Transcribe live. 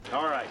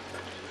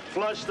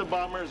Flush the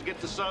bombers,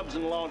 get the subs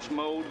in launch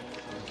mode.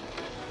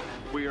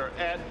 We are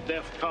at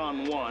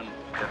DEFCON 1.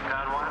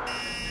 DEFCON 1?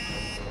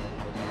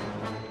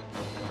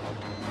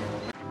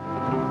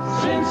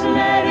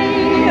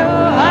 Cincinnati,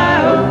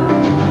 Ohio.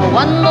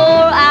 One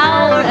more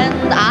hour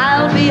and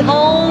I'll be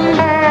home.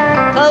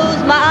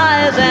 Close my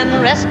eyes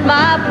and rest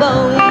my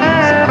bones.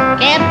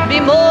 Can't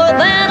be more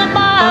than a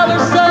mile or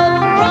so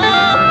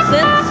from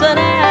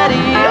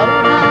Cincinnati,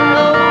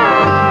 Ohio.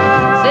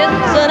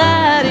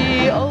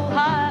 Cincinnati,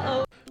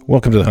 Ohio.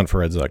 Welcome to the Hunt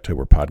for Reds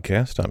October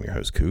podcast. I'm your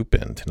host, Coop,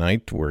 and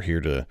tonight we're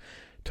here to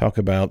talk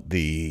about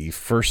the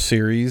first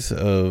series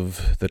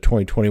of the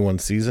 2021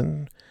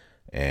 season.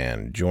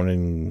 And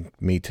joining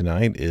me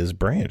tonight is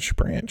Branch.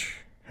 Branch,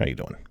 how you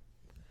doing?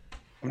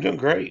 I'm doing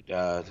great.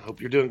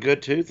 Hope you're doing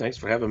good, too. Thanks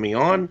for having me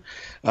on.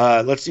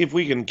 Let's see if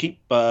we can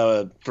keep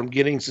from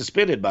getting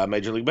suspended by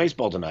Major League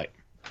Baseball tonight.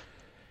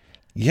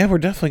 Yeah, we're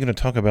definitely going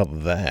to talk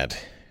about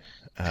that.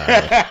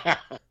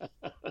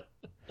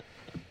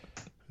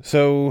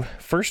 So,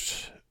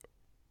 first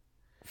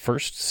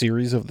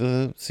series of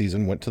the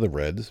season went to the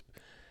Reds.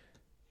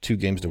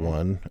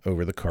 2-1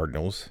 over the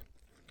Cardinals.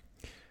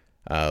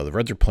 The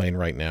Reds are playing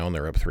right now, and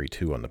they're up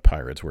 3-2 on the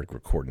Pirates. We're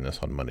recording this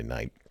on Monday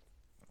night.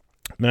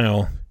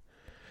 Now,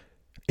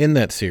 in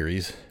that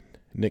series,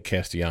 Nick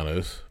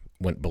Castellanos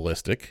went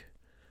ballistic,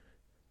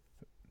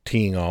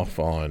 teeing off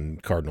on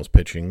Cardinals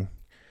pitching,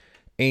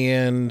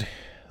 and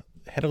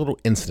had a little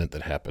incident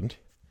that happened.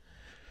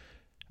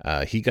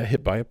 He got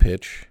hit by a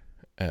pitch,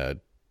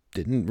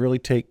 didn't really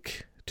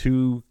take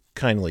too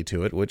kindly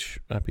to it, which,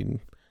 I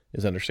mean,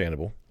 is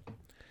understandable.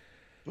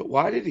 But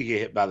why did he get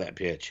hit by that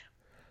pitch?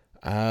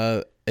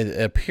 It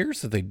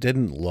appears that they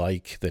didn't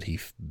like that he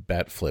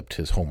bat flipped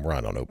his home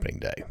run on opening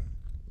day,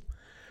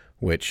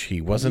 which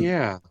he wasn't.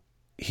 Yeah.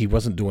 He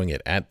wasn't doing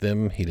it at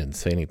them. He didn't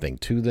say anything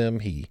to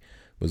them. He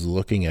was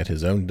looking at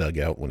his own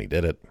dugout when he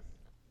did it.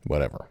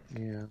 Whatever.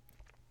 Yeah.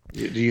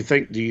 Do you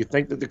think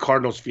that the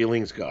Cardinals'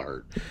 feelings got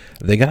hurt?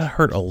 They got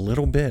hurt a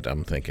little bit,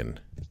 I'm thinking.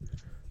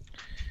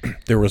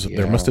 There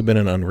must have been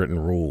an unwritten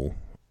rule.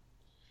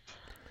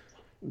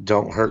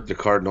 Don't hurt the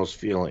Cardinals'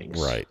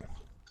 feelings. Right.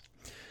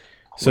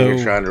 So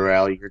you're trying to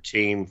rally your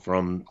team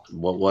from,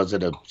 what was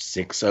it, a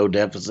 6-0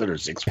 deficit or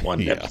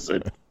 6-1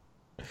 deficit?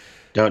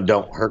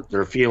 Don't hurt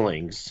their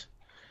feelings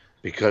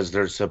because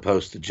they're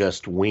supposed to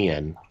just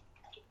win.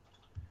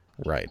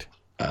 Right.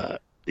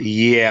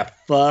 Yeah,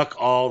 fuck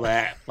all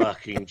that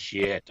fucking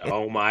shit.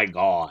 Oh my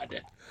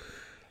God.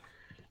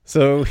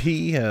 So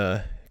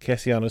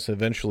Castellanos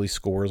eventually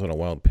scores on a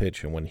wild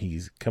pitch, and when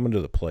he's coming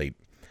to the plate,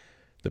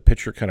 the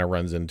pitcher kind of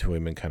runs into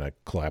him and kind of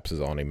collapses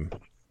on him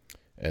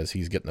as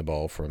he's getting the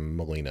ball from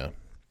Molina.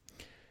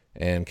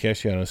 And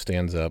Castellanos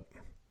stands up,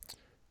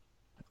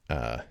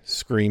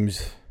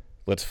 screams,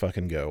 "Let's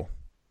fucking go,"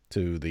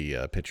 to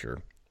the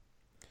pitcher.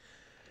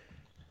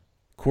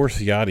 Of course,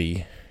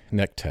 Yachty,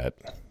 Neck Tat,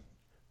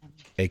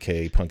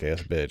 a.k.a.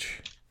 punk-ass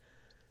bitch,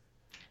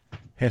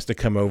 has to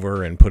come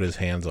over and put his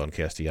hands on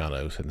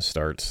Castellanos and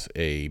starts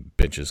a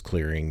benches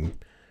clearing.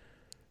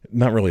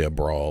 Not really a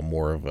brawl,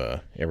 more of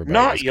a everybody.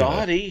 Not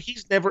Yachty.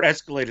 He's never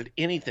escalated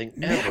anything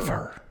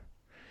ever.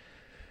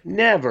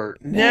 Never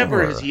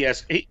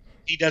has he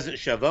doesn't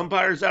shove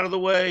umpires out of the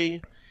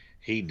way.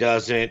 He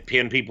doesn't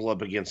pin people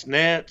up against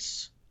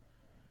nets.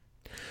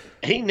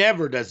 He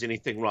never does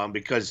anything wrong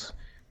because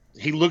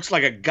he looks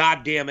like a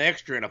goddamn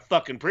extra in a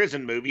fucking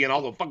prison movie, and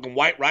all the fucking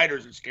white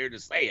writers are scared to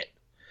say it.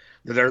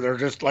 They're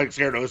just like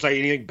scared to say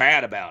anything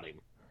bad about him.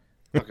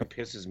 Fucking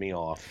pisses me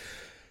off.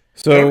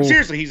 So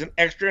seriously, he's an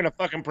extra in a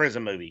fucking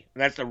prison movie,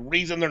 and that's the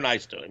reason they're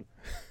nice to him.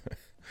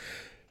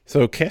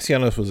 So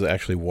Castellanos was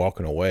actually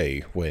walking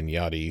away when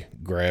Yachty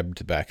grabbed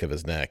the back of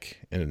his neck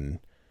and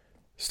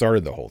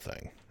started the whole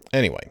thing.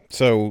 Anyway,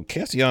 so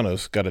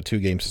Castellanos got a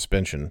 2-game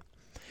suspension,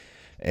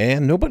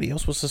 and nobody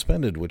else was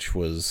suspended, which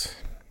was,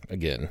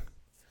 again,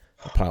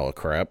 a pile of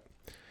crap.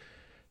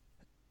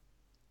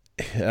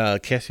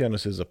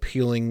 Castellanos is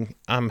appealing.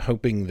 I'm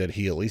hoping that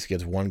he at least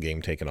gets 1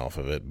 game taken off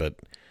of it, but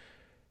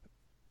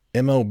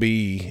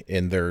MLB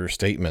in their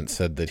statement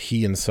said that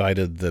he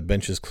incited the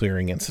benches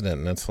clearing incident,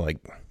 and that's like,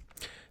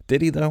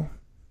 did he though?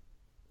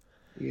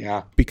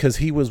 Yeah. Because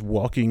he was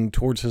walking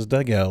towards his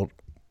dugout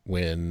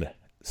when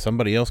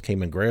somebody else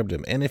came and grabbed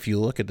him, and if you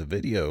look at the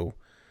video,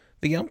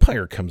 the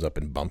umpire comes up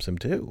and bumps him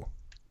too.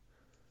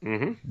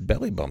 Mm-hmm.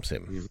 Belly bumps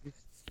him. Mm-hmm.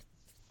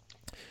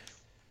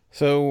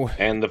 So,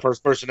 and the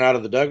first person out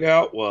of the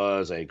dugout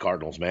was a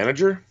Cardinals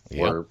manager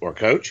or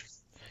coach.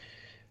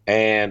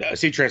 And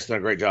C-Trent's done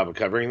a great job of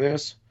covering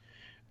this.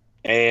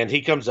 And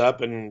he comes up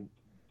and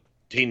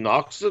he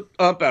knocks it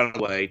up out of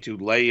the way to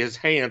lay his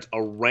hands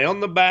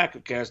around the back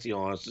of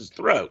Castellanos'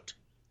 throat.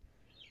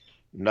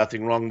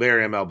 Nothing wrong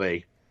there,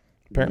 MLB.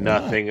 Apparently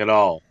Nothing at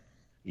all.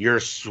 Your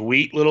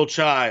sweet little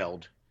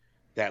child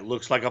that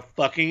looks like a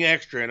fucking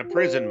extra in a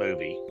prison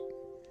movie.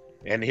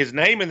 And his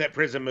name in that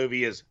prison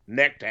movie is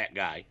Neck Tat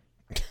Guy.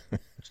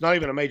 It's not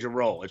even a major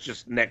role. It's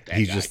just Neck Tat Guy.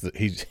 He's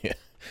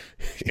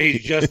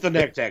just the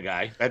Neck Tat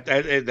Guy.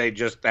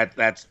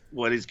 That's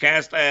what he's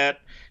cast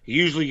at. He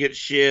usually gets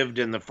shivved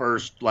in the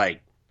first,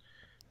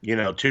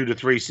 2 to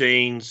 3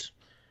 scenes,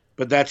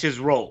 but that's his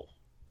role.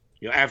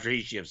 After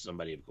he shifts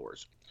somebody, of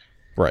course.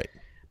 Right.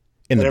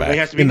 In the everybody back.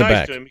 has to be in the nice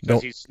back. to him because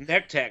Don't... he's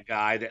neck tech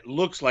guy that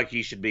looks like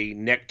he should be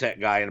neck tech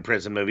guy in a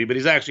prison movie, but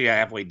he's actually a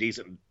halfway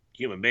decent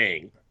human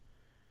being.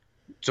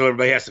 So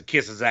everybody has to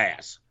kiss his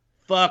ass.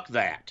 Fuck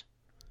that.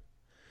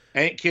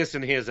 Ain't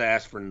kissing his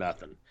ass for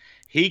nothing.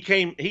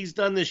 He's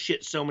done this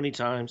shit so many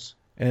times.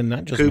 And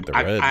not just Coop, with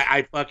the Reds.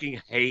 I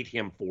fucking hate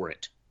him for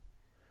it.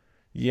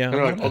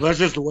 Yeah. That's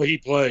just the way he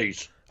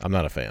plays. I'm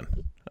not a fan.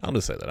 I'll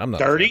just say that. I'm not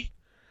dirty.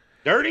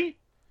 Dirty?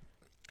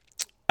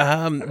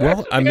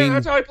 Well, I mean,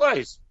 that's how he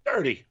plays.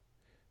 Dirty.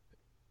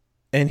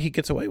 And he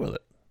gets away with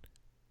it.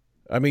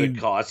 I mean,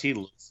 because he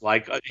looks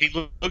like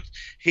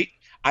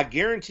I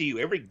guarantee you,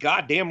 every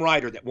goddamn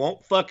writer that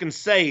won't fucking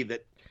say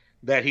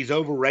that he's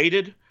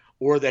overrated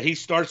or that he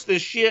starts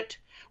this shit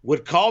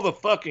would call the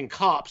fucking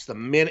cops the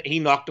minute he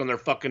knocked on their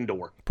fucking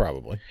door.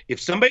 Probably. If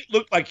somebody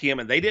looked like him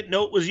and they didn't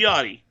know it was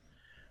Yachty,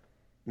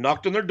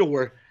 knocked on their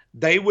door,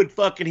 they would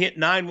fucking hit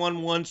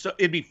 911. So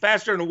it'd be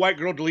faster than a white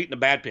girl deleting a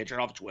bad picture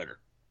off Twitter.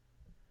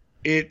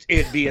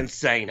 It'd be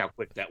insane how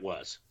quick that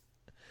was.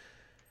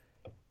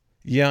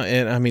 Yeah,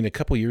 and I mean, a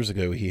couple years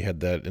ago, he had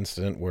that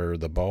incident where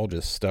the ball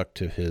just stuck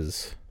to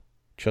his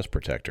chest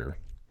protector.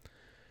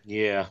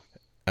 Yeah.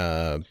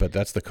 But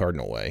that's the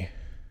Cardinal way.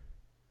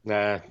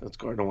 Nah, that's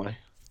Cardinal way.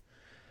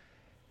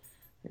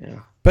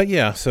 Yeah. But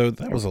yeah, so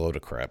that was a load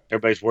of crap.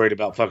 Everybody's worried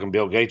about fucking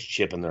Bill Gates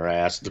chipping their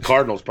ass. The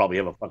Cardinals probably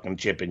have a fucking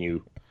chip in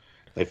you.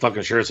 They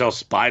fucking sure as hell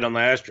spied on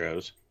the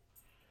Astros.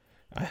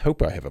 I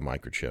hope I have a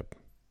microchip.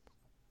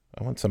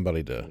 I want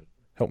somebody to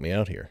help me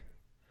out here.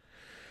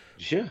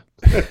 Yeah.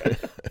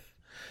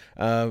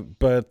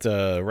 But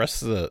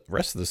rest of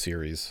the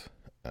series,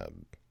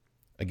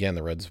 again,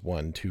 the Reds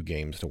won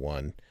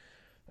 2-1.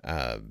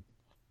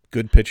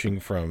 Good pitching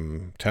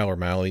from Tyler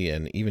Mahle,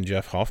 and even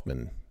Jeff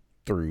Hoffman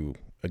threw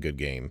a good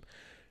game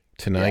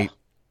tonight.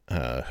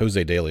 Yeah.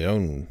 Jose De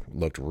Leon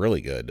looked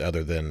really good,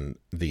 other than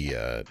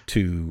the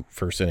 2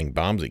 first inning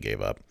bombs he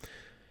gave up.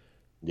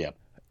 Yep.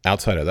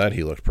 Outside of that,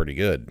 he looked pretty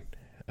good.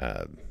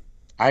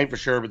 I ain't for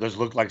sure, but those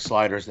looked like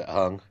sliders that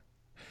hung.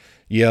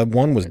 Yeah,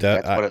 one was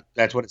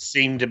that's what it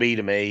seemed to be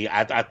to me.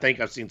 I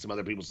think I've seen some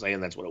other people saying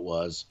that's what it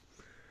was.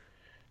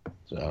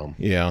 So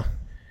yeah,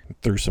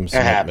 threw some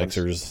snap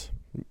mixers.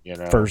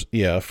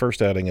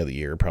 First outing of the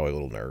year, probably a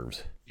little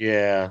nerves.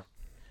 Yeah,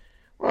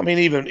 well, I mean,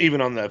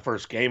 even on the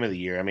first game of the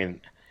year, I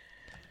mean,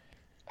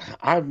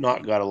 I've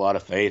not got a lot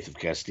of faith of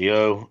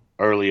Castillo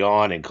early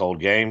on in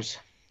cold games.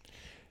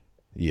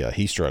 Yeah,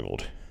 he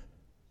struggled.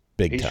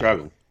 Big time. He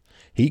struggled.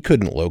 He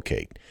couldn't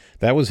locate.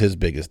 That was his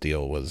biggest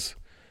deal. Was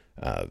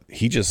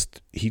he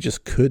just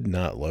could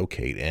not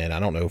locate, and I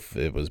don't know if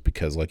it was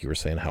because, like you were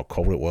saying, how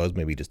cold it was.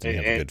 Maybe he just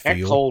didn't have a good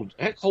feel.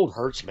 That cold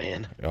hurts,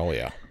 man. Oh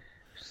yeah,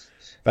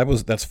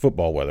 that's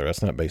football weather.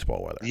 That's not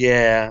baseball weather.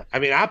 Yeah, I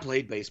mean, I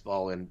played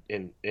baseball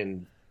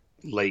in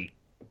late.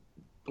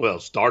 Well,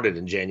 started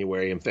in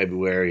January and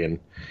February, and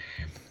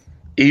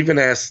even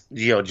as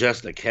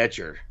just a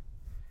catcher,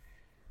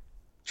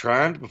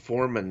 trying to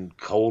perform in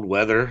cold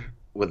weather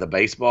with a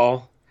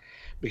baseball,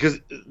 because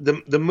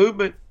the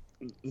movement.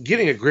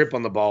 Getting a grip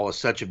on the ball is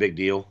such a big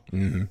deal.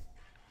 Mm-hmm.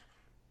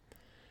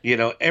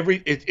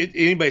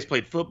 Anybody's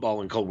played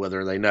football in cold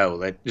weather, they know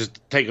that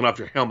just taking off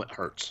your helmet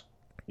hurts.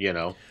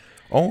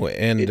 Oh,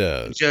 and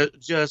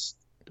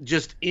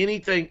just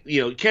anything.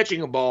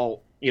 Catching a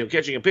ball.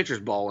 Catching a pitcher's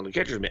ball in the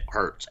catcher's mitt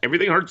hurts.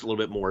 Everything hurts a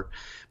little bit more,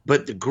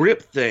 but the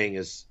grip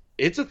thing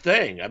it's a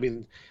thing. I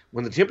mean,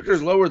 when the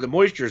temperature's lower, the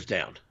moisture's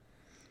down.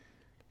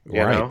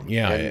 Right.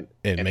 Yeah,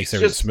 it makes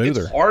everything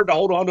smoother. It's hard to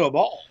hold on to a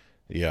ball.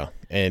 Yeah,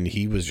 and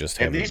he was just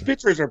having... And these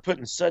pitchers are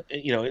putting such,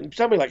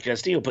 somebody like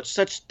Castillo put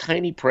such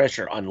tiny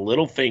pressure on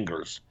little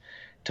fingers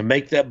to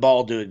make that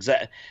ball do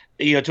to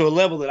a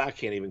level that I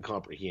can't even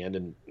comprehend,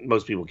 and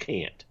most people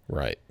can't.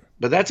 Right.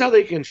 But that's how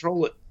they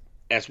control it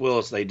as well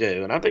as they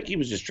do, and I think he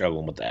was just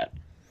struggling with that.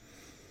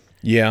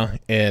 Yeah,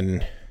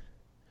 and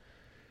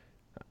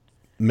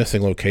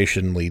missing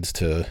location leads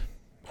to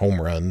home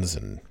runs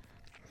and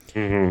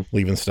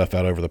leaving stuff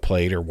out over the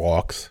plate or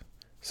walks.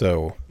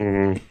 So...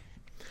 Mm-hmm.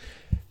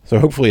 So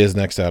hopefully his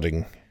next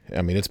outing,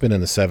 I mean, it's been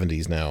in the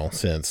 70s now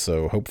since,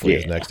 so hopefully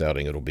his next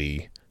outing it'll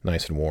be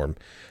nice and warm.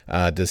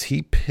 Does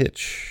he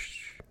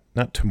pitch,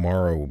 not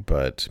tomorrow,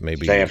 but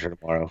maybe... Day after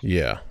tomorrow.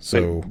 Yeah.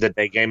 So the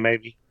day game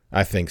maybe?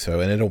 I think so,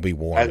 and it'll be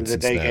warm in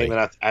Cincinnati. The day game, and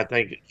I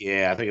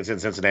think it's in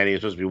Cincinnati.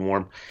 It's supposed to be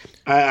warm.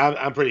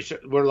 I'm pretty sure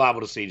we're liable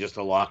to see just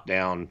a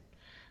lockdown,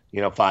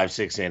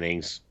 5-6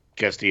 innings.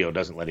 Castillo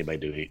doesn't let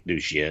anybody do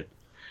shit,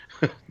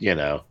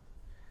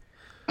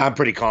 I'm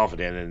pretty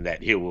confident in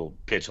that he will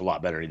pitch a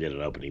lot better than he did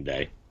on opening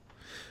day.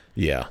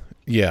 Yeah,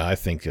 I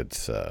think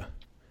it's. I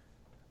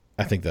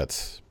think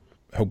that's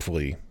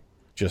hopefully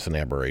just an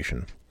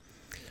aberration.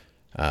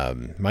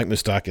 Mike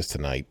Moustakas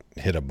tonight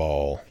hit a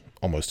ball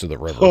almost to the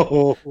river.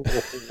 Oh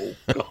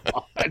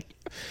God!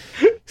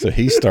 So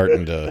he's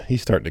starting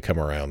to come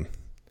around.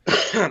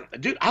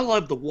 Dude, I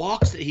love the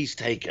walks that he's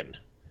taken.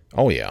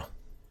 Oh yeah,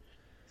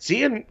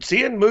 seeing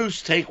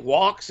Moose take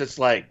walks, it's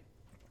like.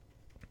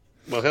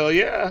 Well, hell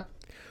yeah.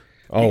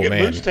 Oh,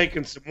 man. Moose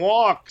taking some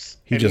walks,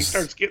 he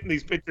starts getting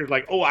these pictures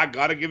like, oh, I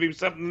got to give him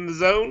something in the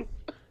zone.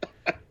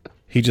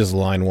 He just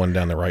lined one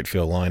down the right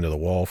field line to the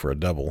wall for a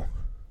double.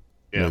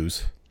 Yeah.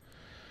 Moose.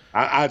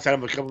 I'd say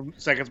I'm a couple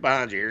seconds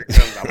behind you here.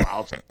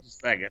 I'll take a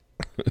second.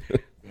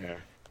 Yeah.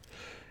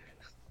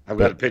 I've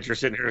got a pitcher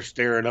sitting here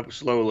staring up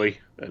slowly,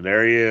 and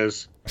there he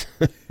is.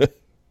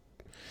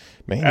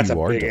 Man, that's a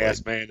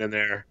big-ass man in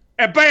there.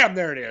 And bam,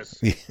 there it is.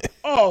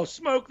 Oh,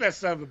 smoke that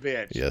son of a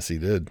bitch. Yes, he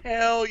did.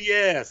 Hell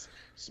yes.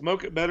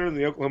 Smoke it better than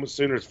the Oklahoma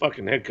Sooners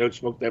fucking head coach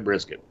smoked that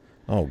brisket.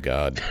 Oh,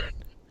 God.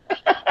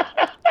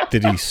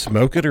 Did he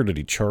smoke it or did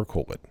he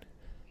charcoal it?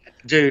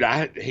 Dude,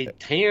 he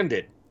tanned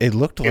it. It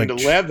looked like into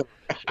leather.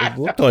 It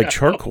looked like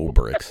charcoal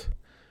bricks.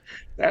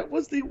 That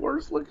was the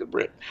worst looking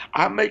brisket.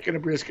 I'm making a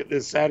brisket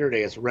this Saturday.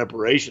 It's a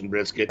reparation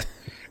brisket.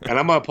 And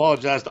I'm going to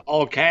apologize to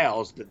all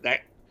cows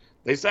that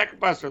they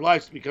sacrifice their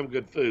lives to become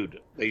good food.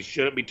 They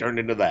shouldn't be turned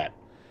into that.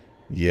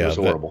 Yeah. It was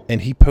horrible.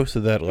 And he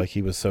posted that like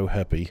he was so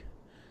happy.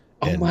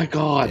 Oh, my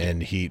God.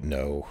 And he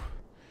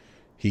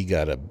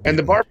got a... And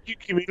the barbecue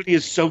community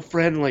is so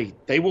friendly.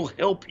 They will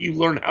help you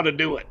learn how to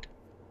do it.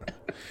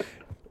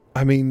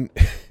 I mean,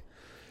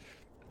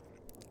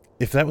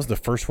 if that was the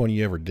first one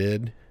you ever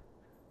did,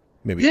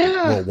 maybe...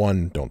 Yeah. Well,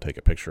 one, don't take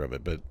a picture of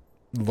it, but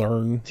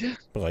learn. Yeah.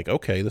 Like,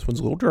 okay, this one's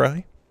a little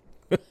dry.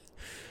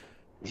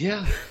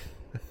 Yeah.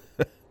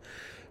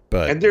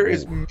 But and there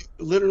is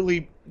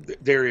literally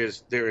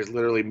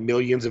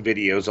millions of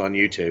videos on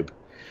YouTube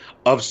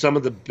of some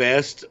of the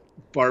best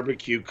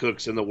barbecue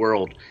cooks in the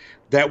world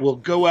that will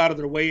go out of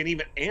their way and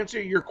even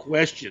answer your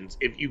questions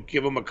if you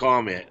give them a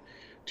comment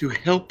to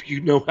help you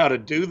know how to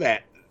do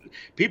that.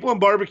 People in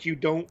barbecue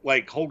don't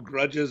like hold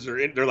grudges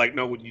they're like,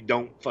 no, you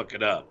don't fuck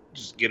it up.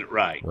 Just get it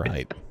right.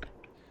 Right.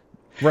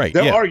 Right.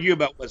 They'll argue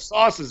about what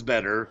sauce is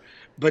better,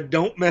 but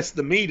don't mess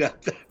the meat up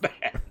that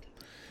bad.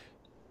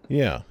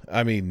 Yeah.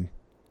 I mean,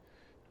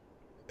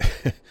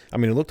 it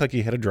looked like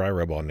he had a dry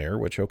rub on there,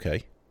 which,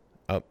 okay.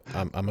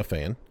 I'm a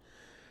fan.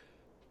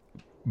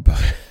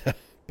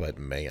 But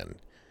man,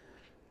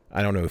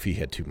 I don't know if he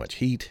had too much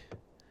heat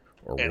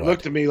or what. It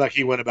looked to me like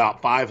he went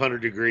about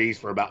 500 degrees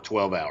for about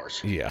 12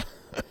 hours. Yeah.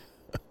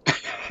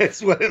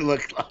 That's what it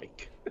looked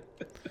like.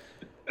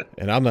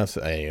 And I'm not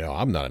saying,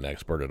 I'm not an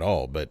expert at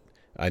all, but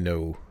I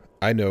know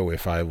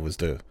if I was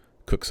to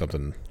cook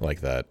something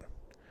like that,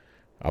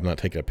 I'm not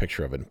taking a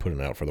picture of it and putting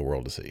it out for the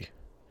world to see.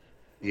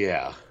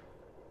 Yeah.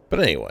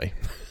 But anyway.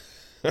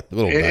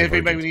 If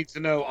anybody needs to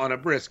know, on a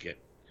brisket,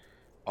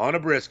 on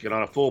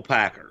a full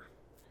packer,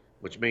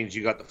 which means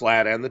you got the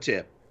flat and the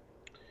tip,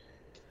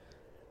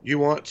 you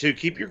want to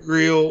keep your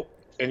grill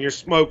and your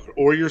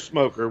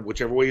smoker,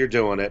 whichever way you're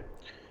doing it,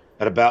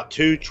 at about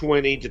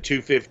 220 to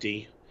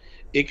 250.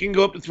 It can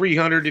go up to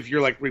 300 if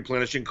you're like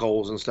replenishing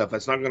coals and stuff.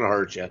 That's not going to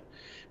hurt you.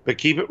 But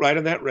keep it right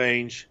in that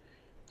range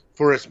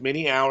for as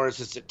many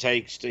hours as it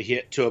takes to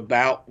hit to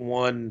about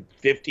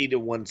 150 to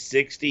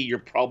 160. You're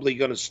probably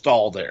going to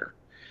stall there.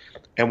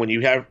 And when you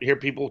hear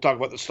people talk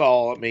about the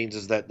stall, it means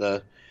is that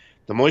the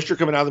moisture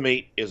coming out of the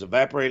meat is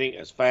evaporating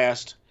as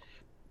fast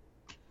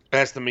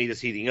as the meat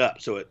is heating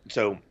up. So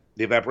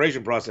the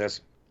evaporation process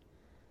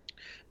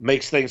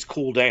makes things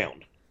cool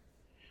down.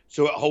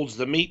 So it holds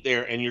the meat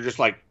there, and you're just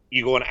like,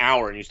 you go an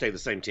hour and you stay the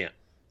same temp.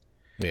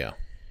 Yeah.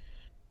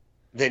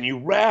 Then you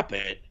wrap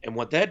it, and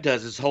what that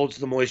does is holds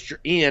the moisture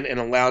in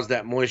and allows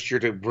that moisture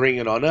to bring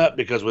it on up,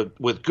 because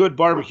with good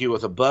barbecue,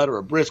 with a butt or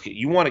a brisket,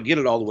 you want to get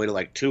it all the way to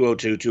like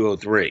 202,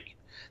 203.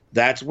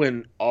 That's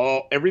when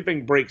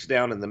everything breaks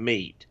down, and the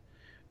meat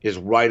is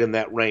right in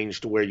that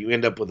range to where you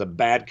end up with a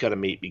bad cut of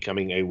meat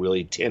becoming a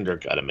really tender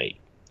cut of meat.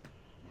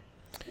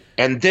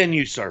 And then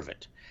you serve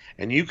it.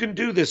 And you can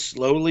do this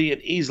slowly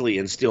and easily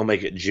and still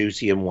make it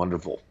juicy and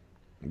wonderful.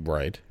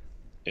 Right.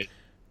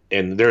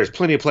 And there's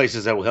plenty of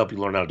places that will help you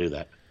learn how to do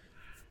that.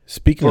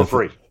 Speaking of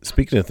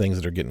things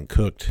that are getting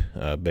cooked,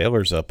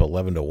 Baylor's up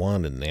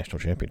 11-1 in the national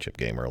championship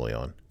game early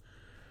on.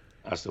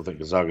 I still think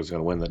Gonzaga's going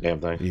to win that damn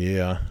thing.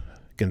 Yeah.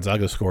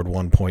 Gonzaga scored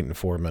 1 point in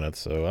 4 minutes,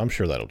 so I'm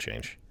sure that'll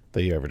change.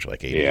 They average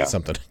like 80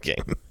 something a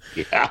game.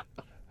 Yeah.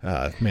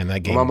 Man,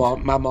 that game.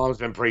 My mom's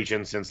been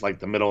preaching since like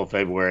the middle of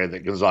February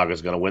that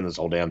Gonzaga's going to win this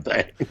whole damn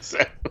thing. So.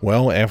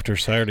 Well, after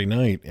Saturday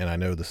night, and I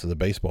know this is a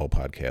baseball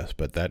podcast,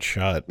 but that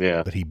shot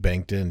that he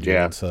banked in,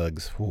 Jalen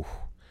Suggs, whew,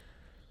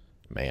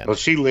 man. Well,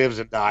 she lives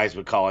and dies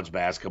with college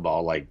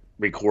basketball. Like,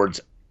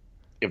 records,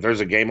 if there's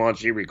a game on,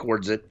 she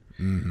records it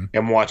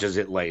and watches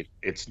it late.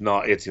 It's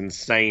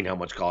insane how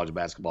much college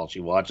basketball she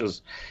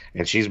watches,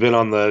 and she's been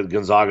on the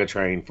Gonzaga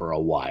train for a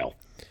while.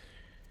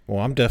 Well,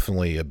 I'm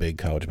definitely a big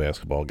college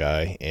basketball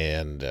guy,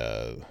 and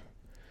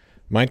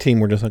my team,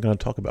 we're just not going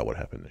to talk about what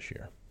happened this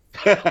year.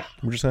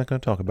 We're just not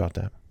going to talk about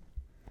that.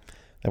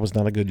 That was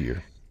not a good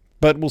year,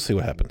 but we'll see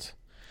what happens.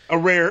 A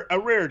rare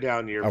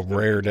down year. A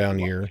rare down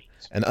year.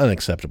 An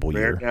unacceptable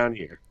year. Rare down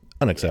year.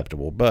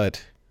 Unacceptable,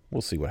 but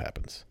we'll see what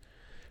happens.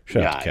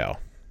 Shout out to Cal.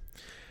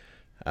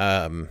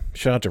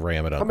 Shout out to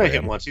Ram it up. I met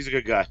him once. He's a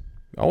good guy.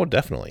 Oh,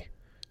 definitely.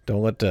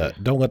 Don't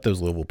let those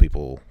Louisville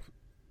people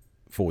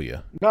fool you.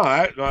 No,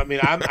 I mean,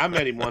 I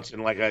met him once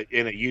in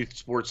in a youth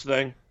sports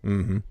thing.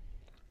 Mm-hmm.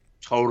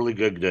 Totally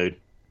good dude.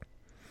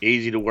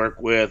 Easy to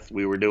work with.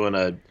 We were doing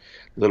a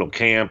little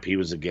camp. He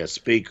was a guest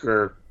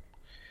speaker,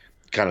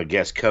 kind of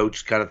guest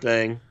coach kind of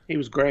thing. He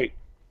was great.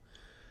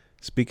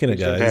 Speaking of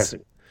guys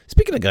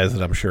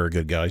that I'm sure are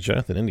good guys,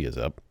 Jonathan India's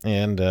up,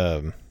 and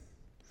I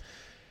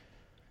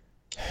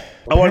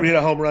want to hit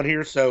a home run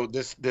here. So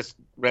this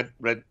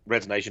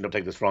Reds Nation, don't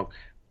take this wrong.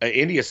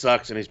 India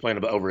sucks, and he's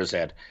playing over his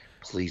head.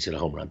 Please hit a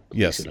home run.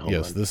 Please hit a home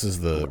run. This is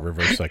the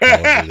reverse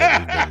psychology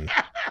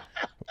that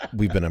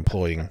we've been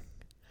employing.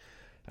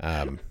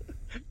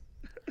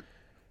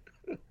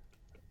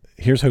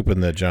 Here's hoping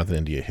that Jonathan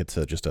India hits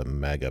just a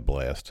mega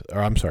blast.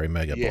 Or I'm sorry,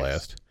 mega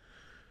blast.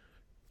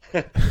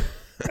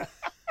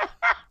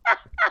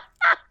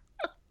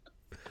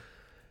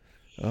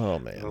 Oh,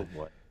 man. Oh,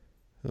 boy.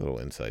 A little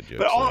inside joke.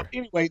 But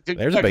anyway,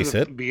 there's a base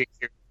hit.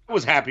 I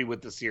was happy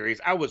with the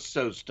series. I was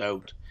so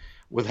stoked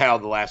with how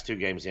the last two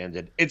games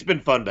ended. It's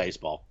been fun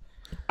baseball.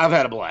 I've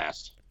had a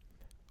blast.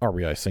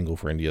 RBI single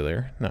for India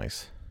there.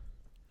 Nice.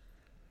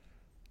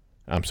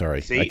 I'm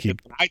sorry. See,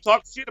 I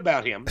talk shit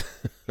about him.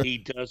 He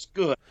does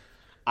good.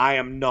 I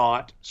am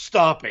not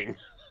stopping.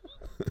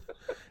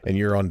 And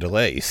you're on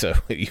delay, so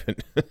even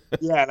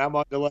yeah, and I'm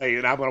on delay,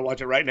 and I'm going to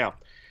watch it right now.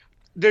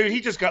 Dude,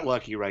 he just got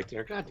lucky right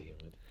there. God damn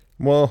it.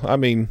 Well, I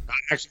mean,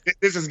 actually,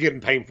 this is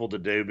getting painful to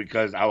do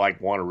because I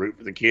want to root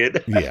for the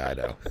kid. Yeah, I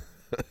know.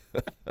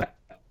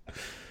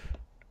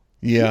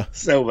 Yeah,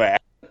 so bad.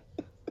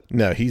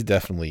 No, he's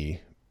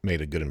definitely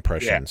made a good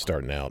impression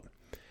starting out,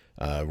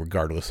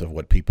 regardless of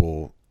what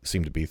people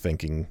seem to be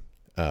thinking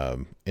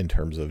in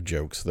terms of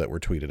jokes that were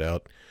tweeted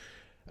out.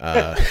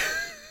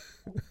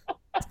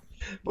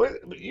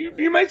 But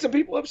you made some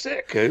people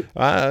upset, Coop.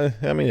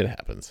 I mean, it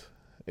happens.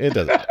 It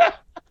does.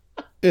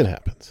 It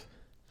happens.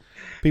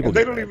 People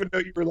they don't even know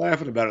you were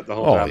laughing about it the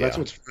whole time. Yeah. That's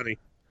what's funny.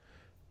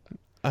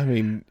 I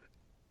mean,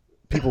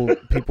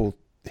 people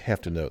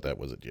have to know that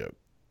was a joke.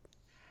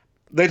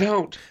 They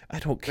don't. I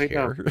don't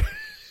care.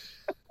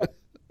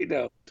 They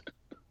don't.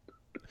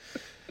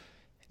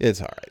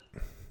 It's all right.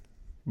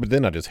 But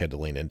then I just had to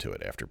lean into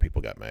it after people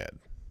got mad.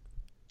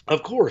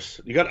 Of course.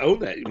 You got to own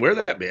that. Wear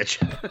that bitch.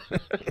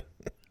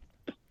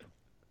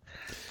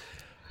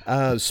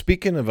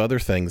 Speaking of other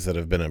things that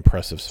have been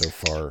impressive so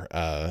far,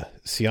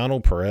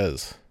 Cianel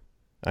Perez.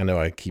 I know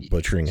I keep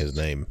butchering his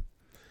name.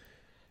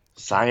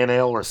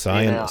 Cianel or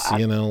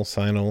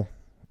Cianel.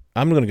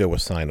 I'm going to go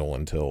with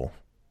Cianel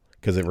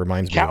because it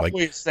reminds me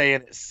Cowboys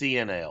saying it's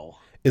CNL.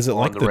 Is it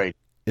like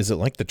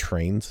the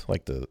trains,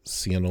 like the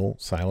Cianel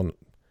silent?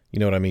 You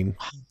know what I mean?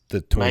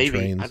 The toy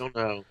trains. I don't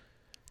know.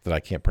 That I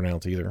can't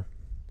pronounce either.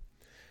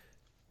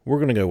 We're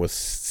going to go with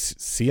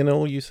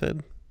Cianel, you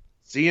said?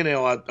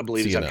 CNL, I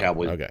believe, is how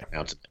Cowboys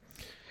pronounce it.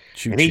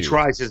 And he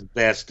tries his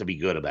best to be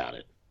good about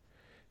it.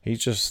 He's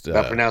just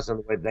not pronouncing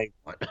the way they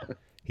want.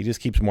 He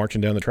just keeps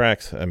marching down the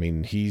tracks. I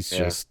mean,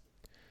 he's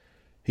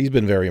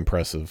been very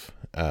impressive.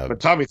 But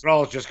Tommy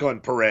Thrall is just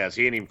going Perez.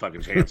 He ain't even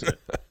fucking chancing it.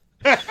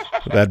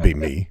 That'd be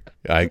me.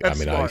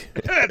 That's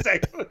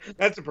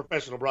a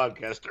professional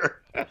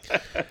broadcaster.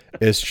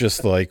 It's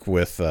just like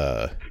with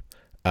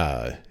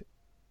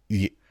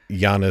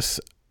Giannis.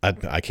 I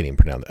can't even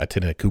pronounce it.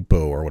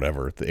 Antetokounmpo or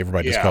whatever.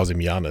 Everybody just calls him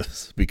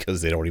Giannis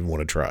because they don't even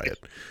want to try it.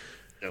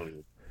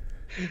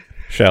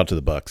 Shout out to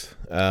the Bucks.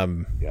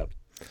 Yep.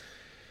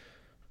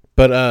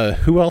 But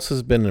who else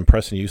has been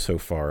impressing you so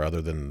far,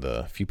 other than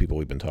the few people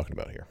we've been talking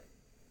about here?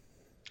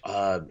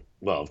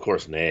 Well, of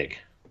course, Nick.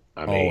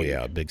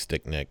 Big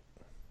stick Nick.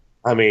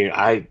 I mean,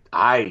 I've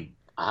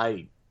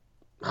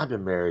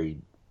been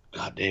married.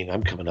 God dang,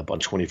 I'm coming up on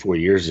 24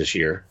 years this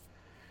year.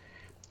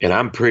 And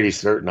I'm pretty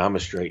certain I'm a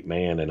straight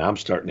man, and I'm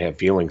starting to have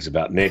feelings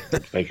about Nick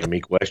that's making me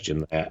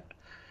question that.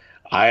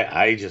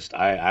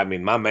 I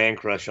mean, my man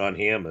crush on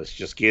him is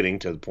just getting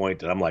to the point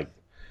that I'm like,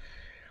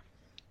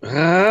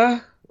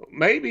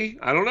 maybe.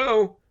 I don't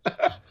know.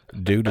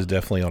 Dude is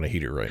definitely on a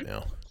heater right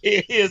now.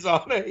 He is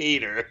on a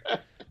heater.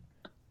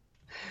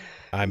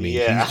 I mean,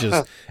 he's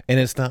just, and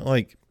it's not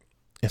like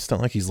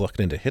he's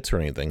looking into hits or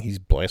anything. He's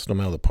blasting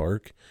them out of the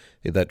park.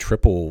 That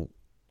triple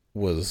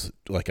was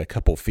like a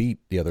couple feet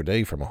the other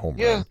day from a home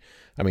run.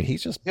 I mean,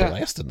 he's just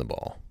blasting the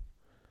ball.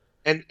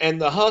 And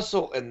the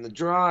hustle and the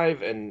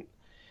drive and,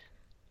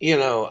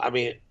 I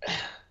mean,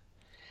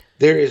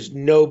 there is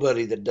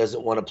nobody that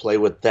doesn't want to play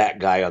with that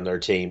guy on their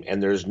team,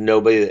 and there's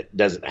nobody that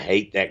doesn't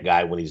hate that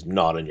guy when he's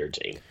not on your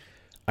team.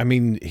 I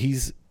mean,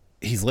 he's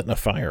lit a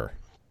fire.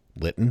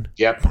 Litten?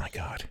 Yep. Oh my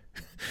God.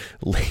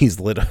 He's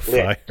lit a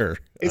fire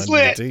on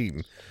the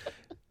team.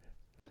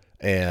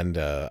 And,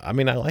 I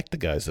mean, I like the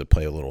guys that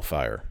play with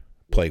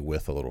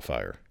a little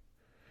fire.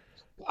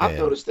 I've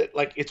noticed that,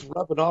 it's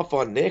rubbing off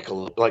on Nick,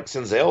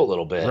 Senzel a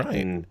little bit.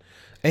 Right.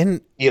 And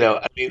I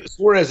mean,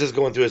 Suarez is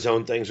going through his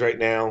own things right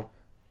now.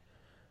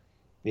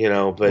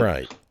 But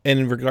right.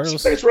 And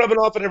regardless, it's rubbing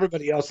off on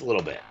everybody else a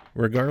little bit.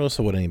 Regardless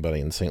of what anybody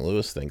in St.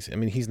 Louis thinks, I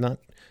mean, he's not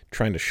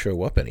trying to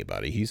show up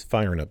anybody. He's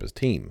firing up his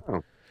team.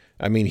 Oh.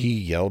 I mean, he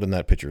yelled in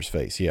that pitcher's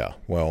face. Yeah,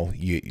 well,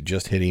 you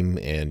just hit him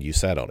and you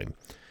sat on him.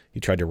 He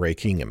tried to Ray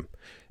King him.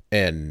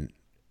 And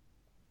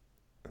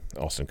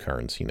Austin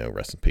Kearns,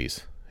 rest in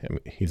peace. I mean,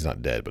 he's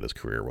not dead, but his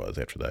career was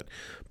after that.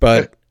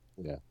 But,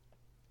 yeah.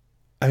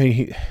 I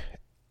mean,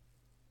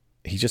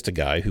 he's just a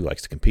guy who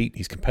likes to compete.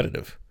 He's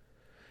competitive.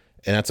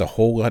 And that's a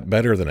whole lot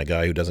better than a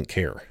guy who doesn't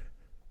care.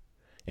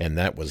 And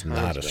that was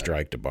not a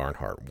strike to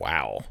Barnhart.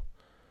 Wow.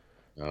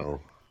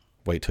 No.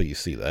 Wait till you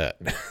see that.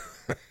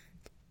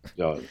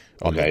 No.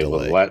 Okay,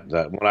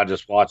 that one I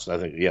just watched, I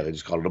think, they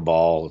just called it a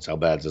ball. That's how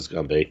bad this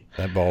going to be.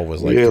 That ball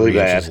was like really 3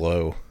 bad. inches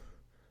low.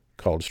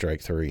 Called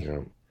strike 3. Yeah.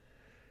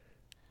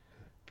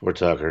 Poor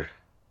Tucker.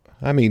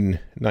 I mean,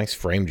 nice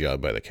frame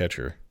job by the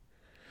catcher.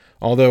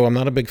 Although I'm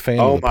not a big fan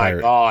of the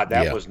Pirates. Oh, my God.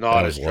 That was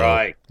not a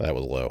strike. Low. That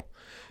was low.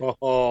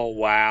 Oh,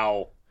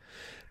 wow.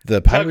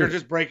 The Tucker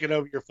just breaking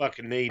over your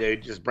fucking knee,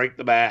 dude. Just break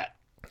the bat.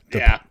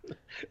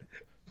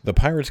 The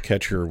Pirates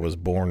catcher was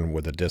born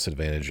with a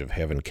disadvantage of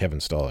having Kevin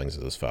Stallings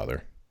as his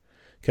father.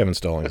 Kevin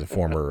Stallings, a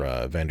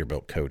former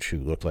Vanderbilt coach who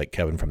looked like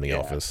Kevin from The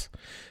Office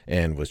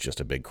and was just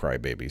a big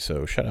crybaby.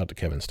 So shout out to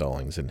Kevin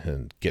Stallings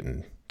and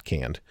getting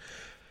canned.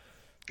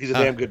 He's a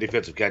damn good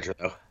defensive catcher,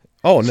 though.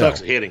 Oh, no.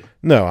 Sucks at hitting.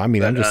 No, I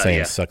mean, I'm just saying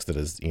it sucks that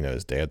his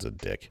dad's a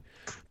dick.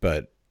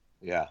 But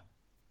yeah,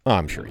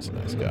 I'm sure he's a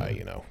nice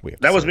guy,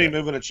 That was me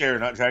moving a chair,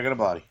 not dragging a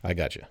body. I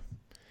got you.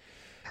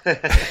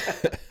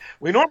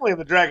 We normally have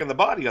the dragging the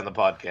body on the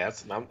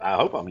podcast, and I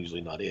hope I'm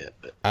usually not it.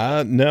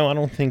 But. No, I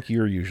don't think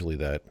you're usually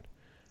that.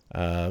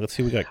 Let's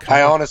see, we got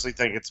I honestly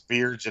think it's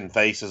beards and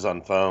faces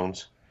on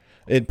phones.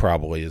 It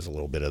probably is a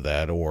little bit of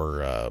that,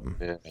 or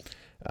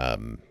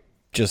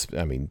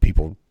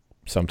people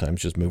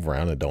sometimes just move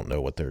around and don't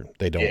know what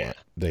they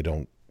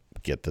don't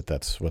get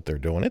that's what they're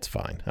doing. It's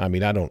fine. I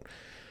mean, I don't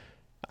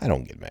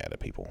get mad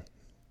at people.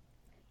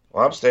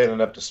 Well, I'm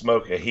standing up to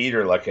smoke a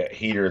heater like a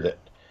heater that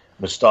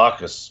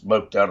Mustaka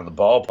smoked out of the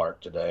ballpark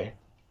today.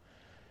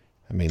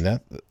 I mean,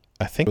 that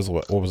I think was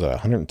what was that,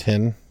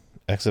 110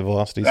 exit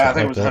velocity? I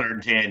think it was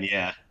 110.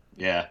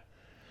 Yeah.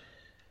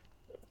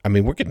 I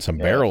mean, we're getting some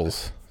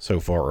barrels so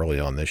far early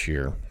on this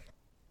year.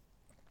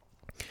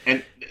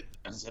 And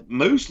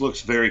Moose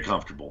looks very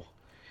comfortable.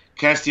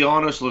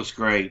 Castellanos looks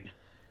great.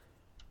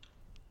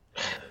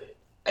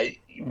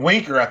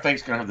 Winker, I think,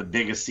 is going to have the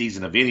biggest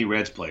season of any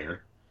Reds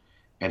player,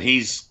 and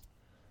he's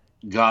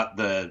got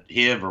the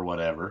HIV or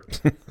whatever.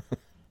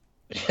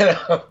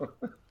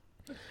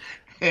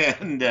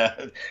 And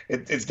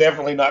it's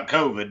definitely not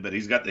COVID, but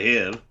he's got the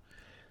HIV.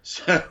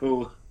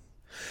 So,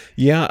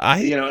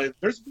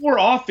 there's more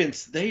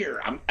offense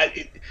there.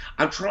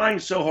 I'm trying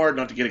so hard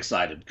not to get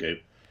excited, Coop.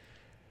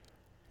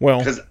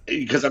 Well,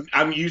 because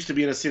I'm used to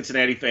being a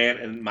Cincinnati fan,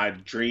 and my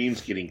dreams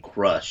getting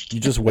crushed.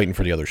 You're just waiting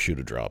for the other shoe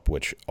to drop,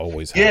 which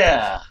always happens.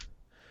 Yeah,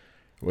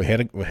 we've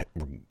had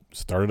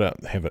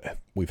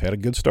a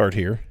good start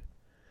here.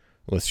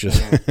 Let's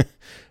just.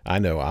 I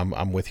know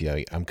I'm with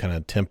you. I'm kind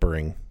of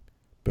tempering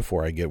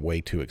before I get way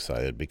too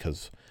excited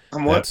because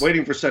I'm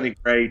waiting for Sonny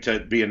Gray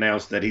to be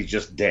announced that he's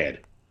just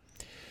dead.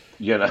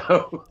 That's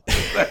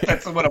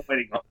what I'm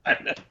waiting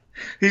on.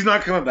 He's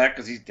not coming back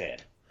because he's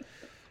dead.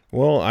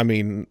 Well, I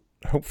mean.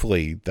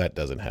 Hopefully that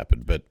doesn't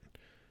happen, but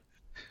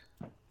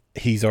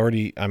he's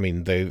already. I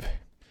mean,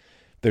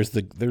 there's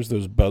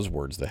those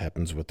buzzwords that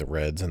happens with the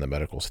Reds and the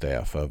medical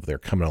staff of they're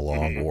coming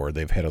along or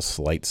they've had a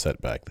slight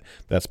setback.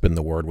 That's been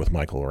the word with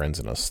Michael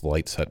Lorenzen, a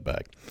slight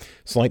setback.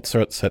 Slight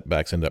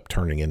setbacks end up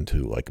turning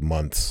into like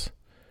months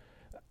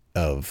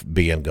of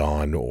being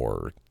gone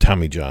or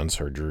Tommy John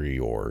surgery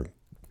or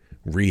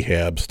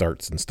rehab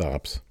starts and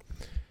stops.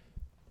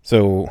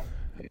 So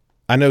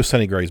I know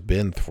Sonny Gray's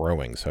been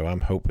throwing, so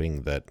I'm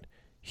hoping that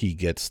he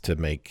gets to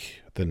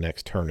make the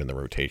next turn in the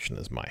rotation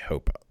is my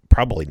hope.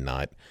 Probably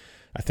not.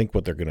 I think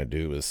what they're going to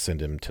do is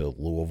send him to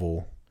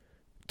Louisville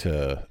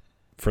to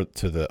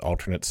the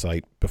alternate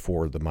site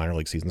before the minor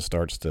league season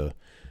starts to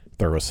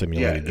throw a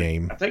simulated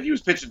game. I think he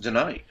was pitching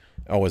tonight.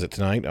 Oh, was it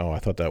tonight? Oh, I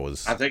thought that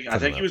was. I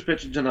think he was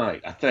pitching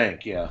tonight. I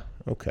think, yeah.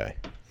 Okay.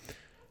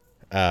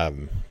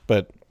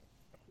 But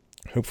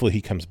hopefully he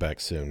comes back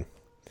soon.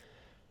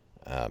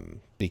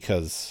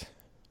 Because.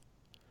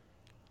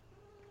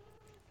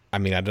 I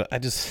mean, I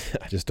just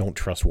don't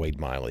trust Wade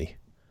Miley.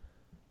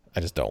 I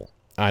just don't.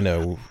 I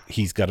know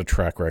he's got a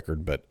track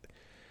record, but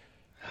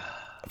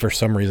for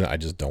some reason, I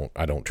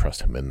don't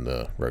trust him in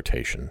the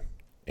rotation.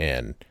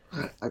 And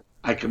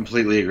I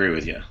completely agree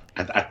with you.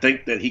 I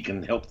think that he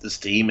can help this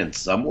team in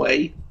some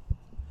way.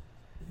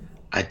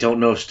 I don't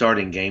know if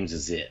starting games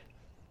is it.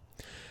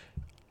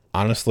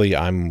 Honestly,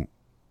 I'm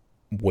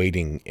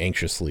waiting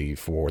anxiously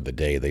for the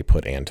day they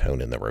put Antone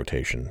in the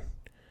rotation.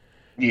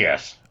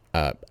 Yes.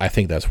 I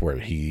think that's where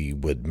he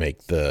would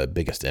make the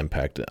biggest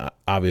impact.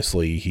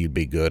 Obviously, he'd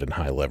be good in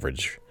high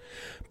leverage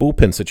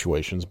bullpen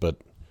situations, but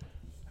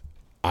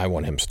I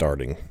want him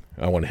starting.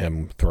 I want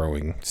him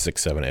throwing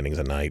 6-7 innings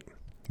a night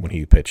when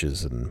he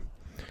pitches and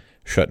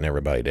shutting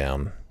everybody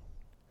down.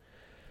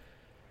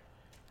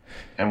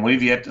 And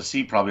we've yet to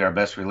see probably our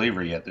best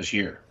reliever yet this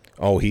year.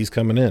 Oh, he's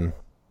coming in.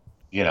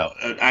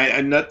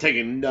 I'm not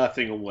taking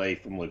nothing away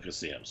from Lucas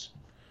Sims.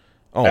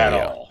 Oh, at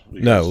yeah. all.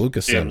 No,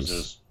 Lucas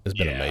Sims has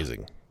been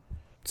amazing.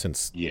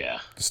 since the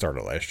start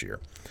of last year.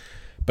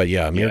 But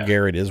yeah, Amir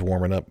Garrett is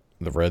warming up.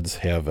 The Reds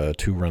have a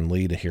 2-run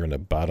lead here in the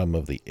bottom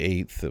of the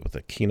 8th with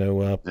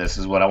Aquino up. This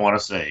is what I want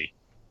to see.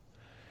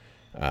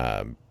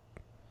 Now,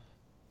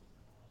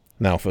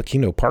 if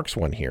Aquino parks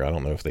one here, I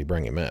don't know if they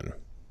bring him in.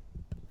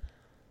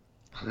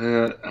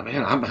 Man,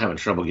 I'm having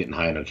trouble getting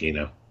high on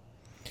Aquino.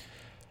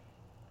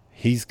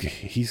 He's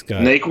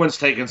got... Naquin's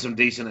taking some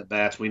decent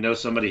at-bats. We know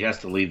somebody has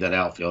to leave that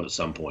outfield at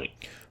some point.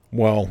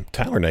 Well,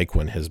 Tyler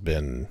Naquin has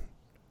been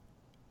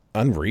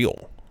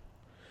unreal.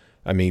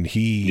 I mean,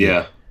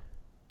 Yeah.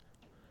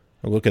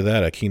 Look at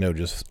that. Aquino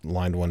just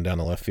lined one down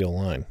the left field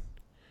line.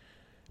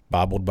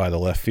 Bobbled by the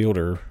left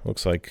fielder.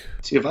 Looks like...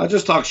 See, if I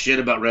just talk shit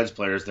about Reds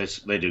players,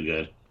 they do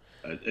good.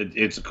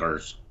 It's a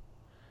curse.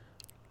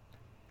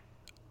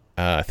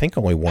 I think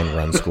only 1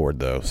 run scored,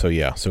 though. So,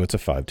 yeah. So, it's a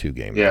 5-2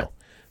 game now.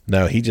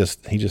 No, he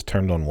just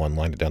turned on one,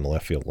 lined it down the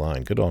left field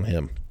line. Good on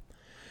him.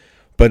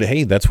 But,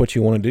 hey, that's what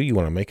you want to do. You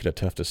want to make it a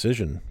tough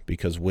decision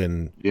because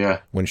when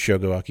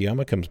Shogo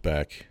Akiyama comes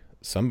back,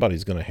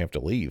 somebody's going to have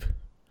to leave.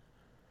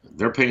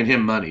 They're paying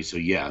him money, so,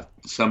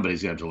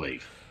 somebody's going to have to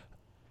leave.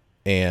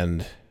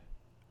 And,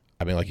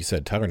 I mean, like you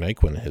said, Tyler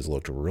Naquin has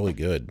looked really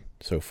good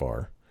so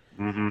far.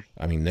 Mm-hmm.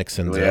 I mean, Nick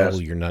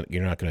Senzel, you're not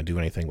going to do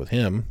anything with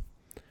him.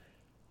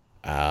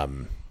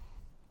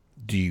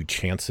 Do you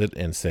chance it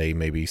and say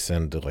maybe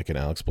send like an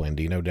Alex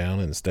Blandino down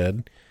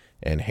instead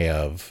and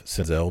have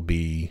Senzel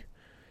be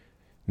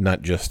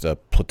not just a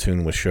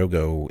platoon with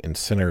Shogo in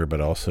center,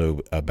 but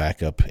also a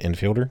backup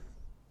infielder?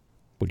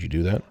 Would you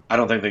do that? I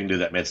don't think they can do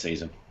that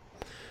midseason.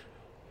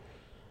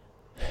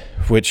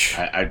 Which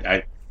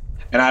I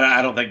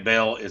don't think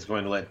Bell is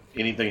going to let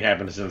anything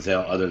happen to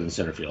Senzel other than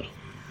center field.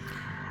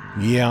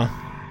 Yeah.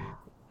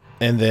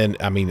 And then,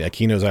 I mean,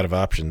 Aquino's out of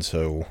options,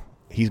 so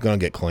he's going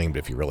to get claimed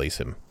if you release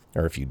him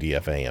or if you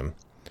DFA him.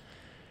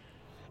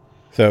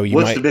 So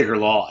What's the bigger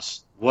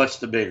loss?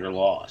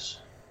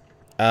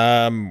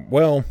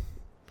 Well,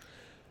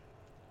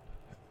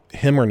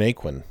 him or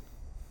Naquin.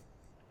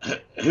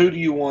 Who do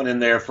you want in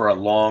there for a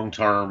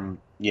long-term,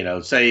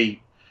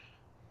 say,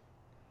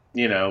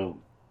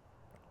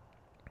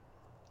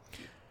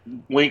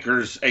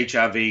 Winker's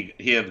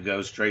HIV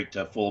goes straight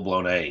to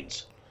full-blown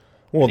AIDS.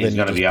 Well, then he's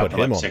going to be out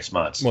for like 6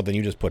 months. Well, then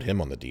you just put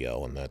him on the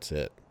DL and that's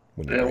it.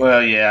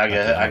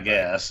 I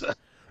guess.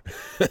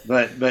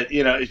 but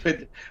you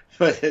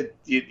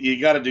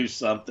got to do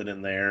something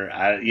in there.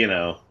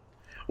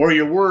 Or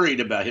you're worried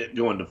about it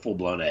going to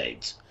full-blown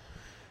AIDS.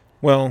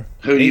 Well,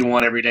 who do you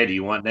want every day? Do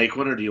you want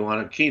Naquin or do you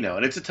want Aquino?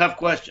 And it's a tough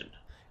question.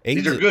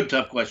 These are good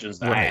tough questions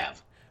to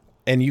have.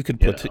 And you could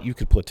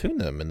platoon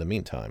them in the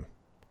meantime.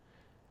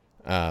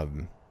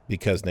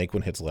 Because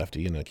Naquin hits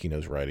lefty and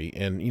Aquino's righty,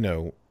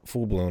 and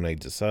full-blown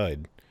AIDS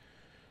aside,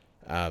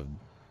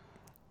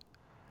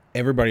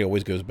 everybody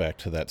always goes back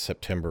to that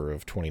September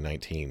of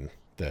 2019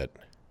 that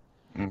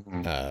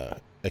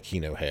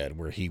Aquino had,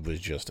 where he was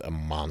just a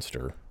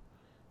monster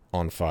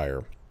on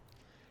fire.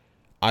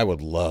 I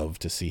would love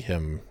to see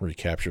him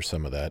recapture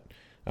some of that.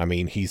 I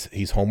mean, he's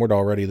homered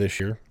already this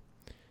year,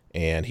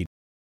 and he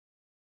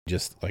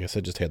just, like I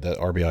said, just had that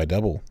RBI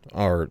double.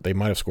 Or they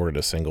might have scored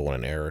a single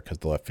and an error because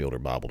the left fielder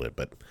bobbled it.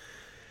 But,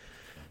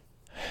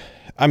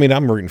 I mean,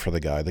 I'm rooting for the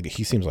guy.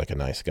 He seems like a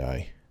nice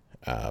guy.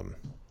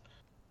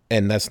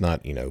 And that's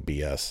not,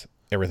 BS.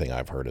 Everything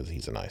I've heard is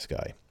he's a nice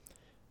guy.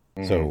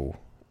 Mm-hmm. So,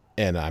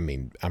 and I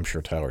mean, I'm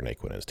sure Tyler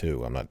Naquin is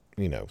too. I'm not,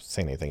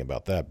 saying anything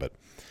about that. But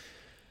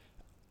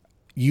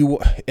you,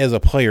 as a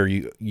player,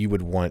 you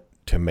would want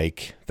to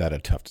make that a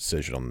tough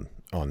decision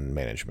on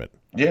management.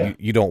 Yeah.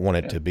 You don't want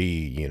it to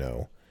be,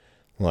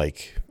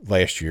 like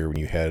last year when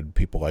you had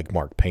people like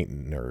Mark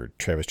Payton or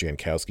Travis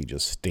Jankowski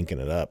just stinking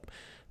it up.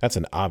 That's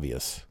an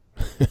obvious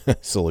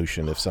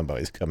solution if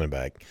somebody's coming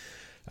back.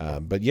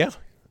 But yeah,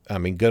 I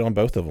mean, good on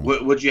both of them.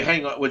 Would you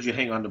hang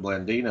on to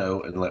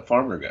Blandino and let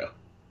Farmer go?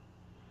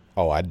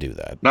 Oh, I'd do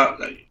that.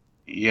 Not,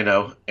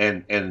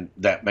 and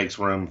that makes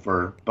room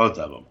for both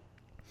of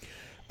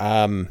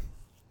them.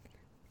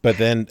 But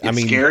then,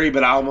 it's scary,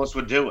 but I almost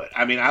would do it.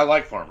 I mean, I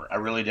like Farmer. I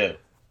really do.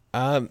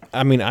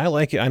 I mean, I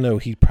like it. I know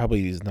he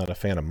probably is not a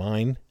fan of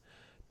mine,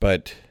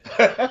 but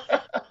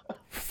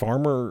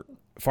Farmer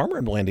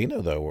and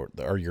Blandino, though,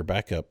 are your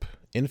backup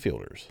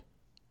infielders.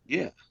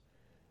 Yeah.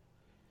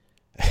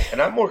 And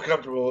I'm more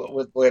comfortable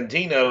with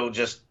Blandino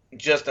just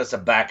as a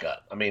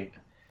backup. I mean,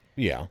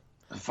 yeah.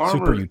 Farmer,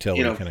 super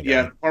utility kind of guy.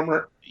 Yeah,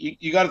 Farmer,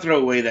 you got to throw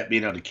away that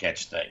being able to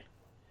catch thing.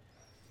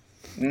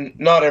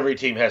 Not every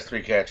team has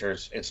 3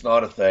 catchers. It's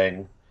not a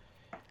thing.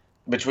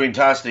 Between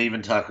Ty, Steve,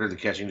 and Tucker, the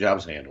catching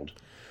job's handled.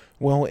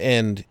 Well,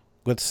 and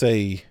let's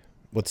say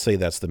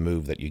that's the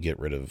move that you get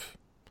rid of.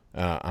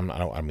 I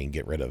don't mean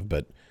get rid of,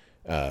 but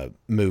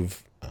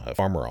move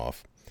Farmer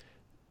off.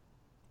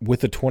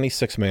 With a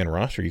 26-man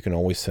roster, you can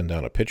always send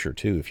down a pitcher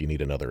too if you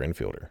need another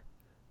infielder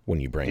when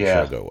you bring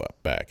Shogo up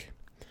back.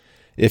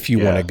 If you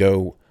want to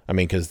go,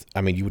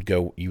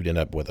 you'd end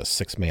up with a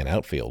 6-man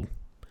outfield.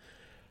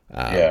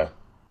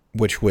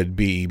 Which would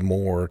be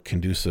more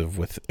conducive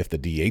with if the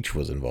DH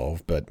was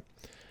involved, but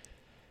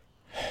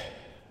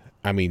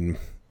I mean,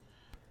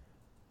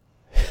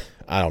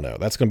 I don't know.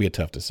 That's going to be a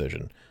tough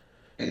decision.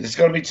 It's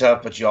going to be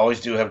tough, but you always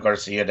do have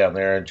Garcia down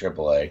there in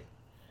AAA.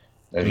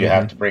 If you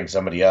have to bring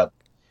somebody up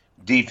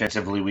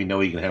defensively, we know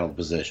he can handle the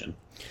position.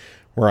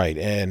 Right,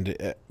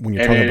 and when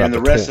you're talking about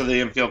the rest of the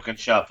infield can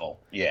shuffle,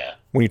 yeah.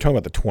 When you're talking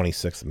about the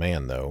 26th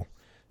man, though,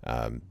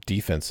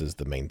 defense is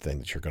the main thing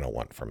that you're going to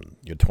want from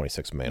your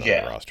 26th man on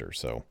the roster.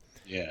 So,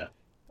 yeah.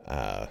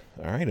 All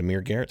right, Amir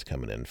Garrett's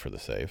coming in for the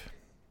save.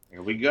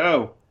 Here we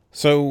go.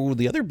 So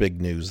the other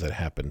big news that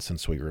happened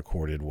since we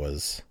recorded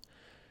was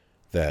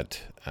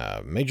that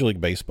Major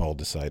League Baseball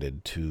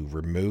decided to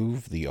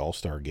remove the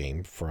All-Star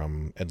game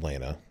from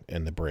Atlanta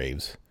and the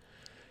Braves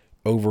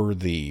over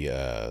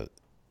the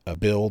a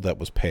bill that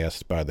was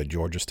passed by the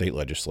Georgia State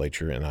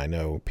Legislature, and I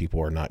know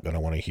people are not going to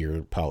want to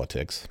hear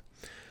politics,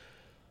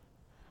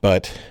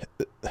 but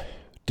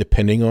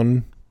depending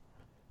on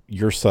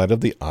your side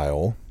of the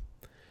aisle,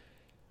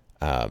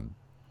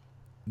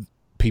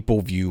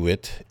 people view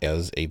it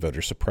as a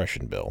voter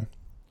suppression bill.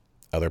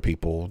 Other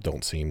people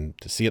don't seem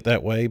to see it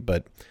that way,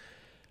 but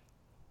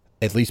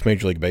at least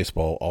Major League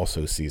Baseball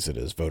also sees it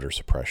as voter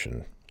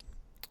suppression.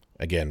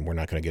 Again, we're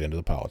not going to get into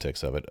the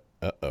politics of it.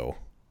 Uh-oh.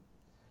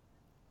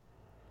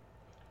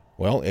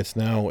 Well, it's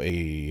now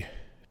a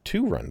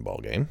 2-run ball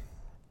game.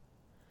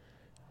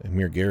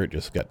 Amir Garrett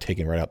just got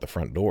taken right out the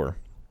front door.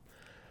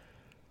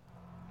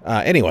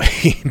 Anyway,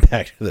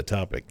 back to the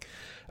topic.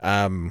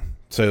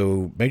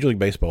 So Major League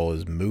Baseball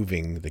is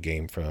moving the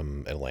game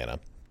from Atlanta.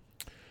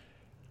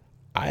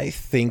 I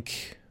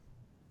think,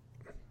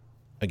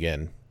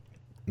 again,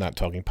 not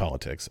talking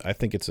politics, I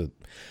think it's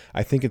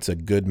a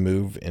good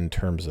move in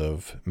terms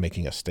of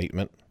making a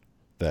statement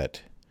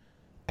that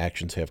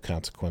actions have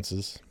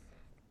consequences.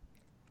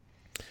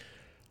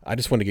 I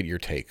just want to get your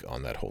take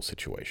on that whole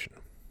situation.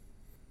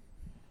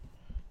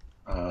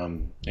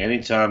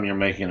 Anytime you're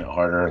making it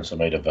harder on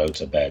somebody to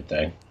vote's a bad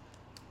thing.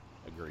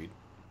 Agreed.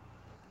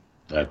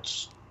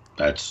 That's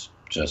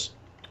just.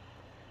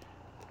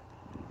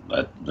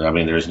 I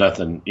mean, there's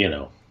nothing.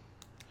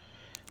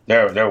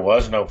 There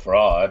was no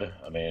fraud.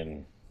 I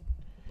mean,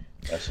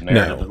 that's a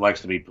narrative that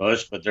likes to be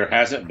pushed, but there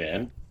hasn't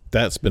been.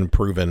 That's been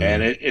proven,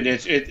 and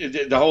it's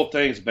the whole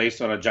thing's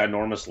based on a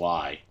ginormous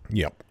lie.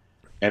 Yep.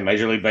 And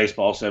Major League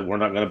Baseball said, we're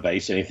not going to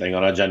base anything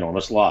on a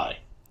ginormous lie.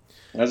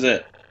 That's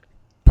it.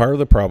 Part of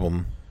the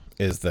problem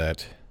is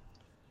that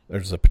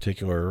there's a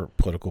particular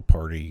political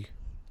party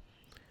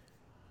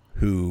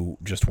who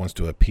just wants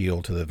to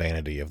appeal to the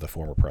vanity of the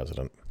former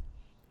president.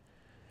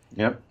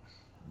 Yep.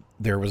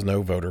 There was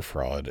no voter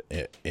fraud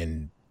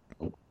in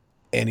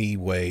any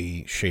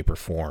way, shape, or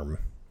form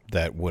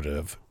that would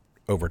have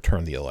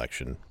overturned the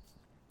election.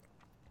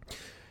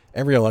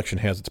 Every election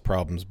has its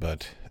problems,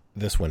 but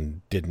this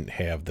one didn't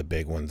have the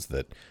big ones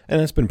and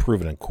it's been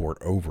proven in court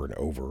over and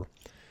over.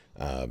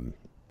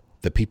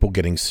 The people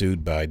getting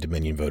sued by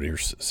Dominion voting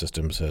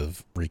systems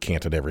have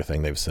recanted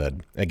everything they've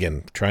said.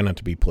 Again, try not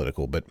to be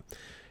political, but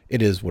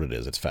it is what it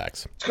is. It's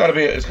facts. It's got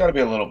to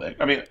be a little bit.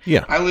 I mean,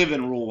 yeah. I live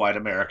in rural white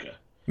America.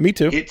 Me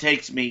too. It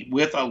takes me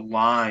with a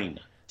line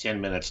 10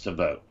 minutes to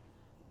vote.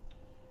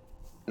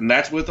 And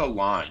that's with a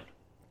line.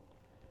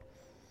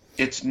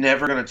 It's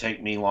never going to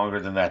take me longer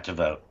than that to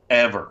vote,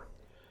 ever.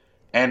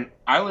 And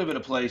I live in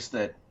a place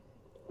that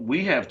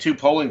we have 2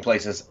 polling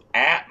places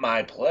at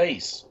my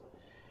place.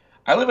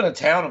 I live in a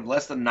town of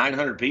less than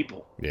 900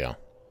 people. Yeah.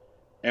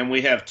 And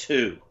we have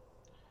 2.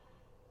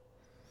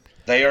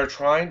 They are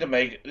trying to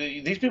make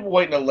these people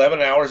waiting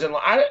 11 hours in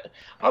line.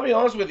 I'll be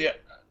honest with you,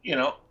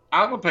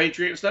 I'm a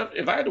patriot and stuff.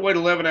 If I had to wait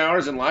 11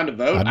 hours in line to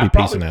vote, I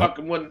probably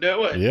fucking wouldn't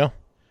do it. Yeah.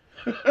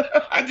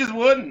 I just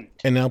wouldn't.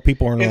 And now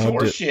people aren't allowed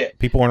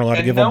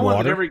to give them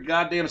water. In every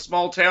goddamn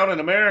small town in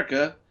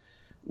America,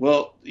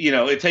 well,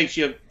 it takes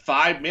you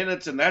 5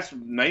 minutes, and that's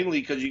mainly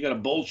because you got to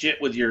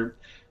bullshit with your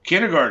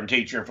kindergarten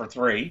teacher for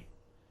 3,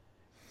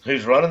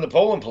 who's running the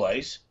polling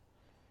place.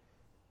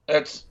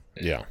 It's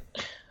a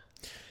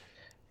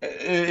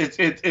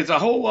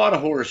whole lot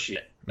of horse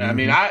shit. Mm-hmm. I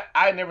mean,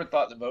 I never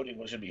thought the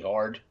voting should be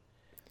hard.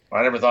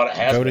 I never thought it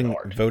has been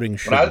hard. Voting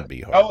shouldn't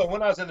be hard. Oh, and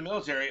when I was in the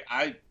military,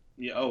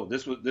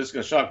 this is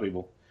gonna shock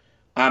people.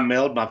 I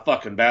mailed my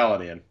fucking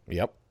ballot in.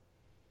 Yep.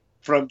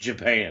 From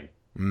Japan.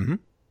 Mm-hmm.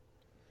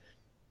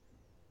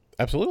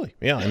 Absolutely.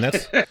 Yeah, and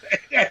that's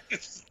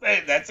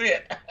that's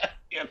it.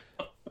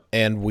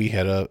 And we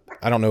had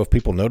I don't know if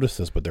people noticed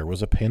this, but there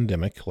was a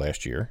pandemic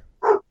last year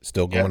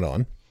still going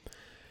on.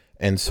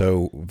 And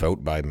so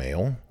vote by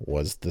mail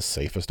was the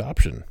safest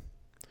option.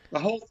 The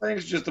whole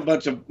thing's just a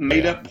bunch of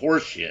made-up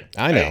horse shit.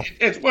 I know.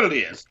 It's what it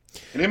is.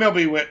 And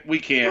MLB, we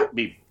can't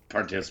be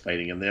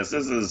participating in this.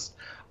 This is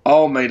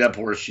all made-up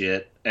horse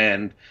shit.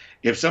 And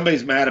if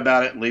somebody's mad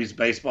about it and leaves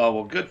baseball,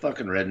 well, good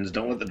fucking riddance.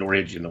 Don't let the door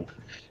hit you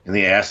in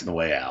the ass on the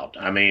way out.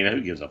 I mean, who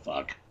gives a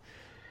fuck?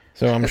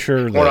 So I'm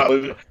sure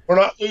that we're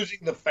not losing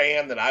the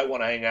fan that I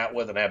want to hang out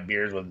with and have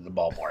beers with at the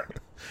ballpark.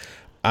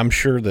 I'm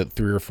sure that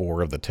 3 or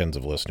 4 of the tens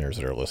of listeners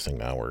that are listening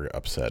now were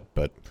upset,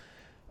 but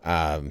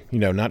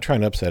not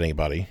trying to upset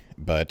anybody,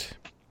 but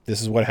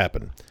this is what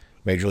happened.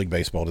 Major League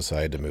Baseball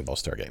decided to move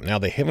All-Star Game. Now,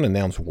 they haven't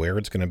announced where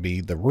it's going to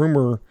be. The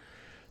rumor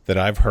that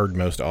I've heard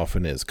most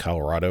often is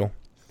Colorado.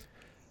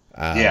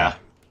 Yeah.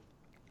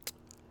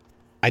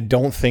 I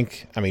don't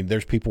think. I mean,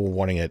 there's people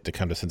wanting it to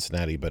come to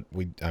Cincinnati, but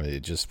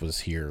it just was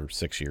here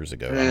 6 years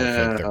ago. I don't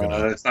think they're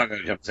gonna. It's not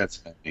going to come to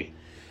Cincinnati.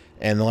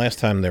 And the last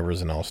time there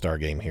was an All-Star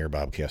game here,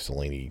 Bob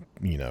Castellini,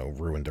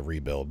 ruined the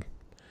rebuild.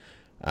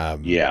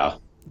 Yeah.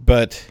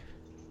 But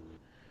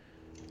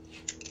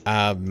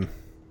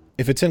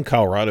if it's in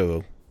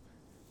Colorado,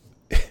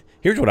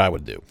 here's what I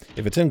would do.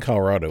 If it's in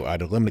Colorado,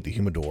 I'd eliminate the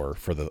humidor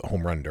for the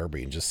home run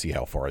derby and just see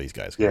how far these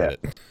guys can get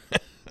it.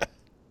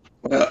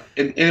 Well,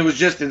 and it was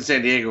just in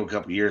San Diego a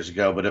couple of years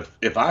ago. But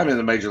if I'm in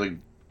the major league,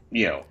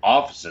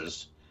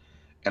 offices,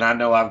 and I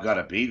know I've got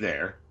to be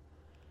there,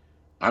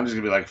 I'm just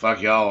gonna be like,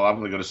 "Fuck y'all! I'm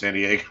gonna go to San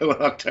Diego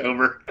in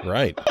October."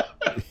 Right.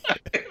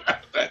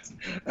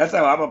 That's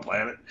how I'm gonna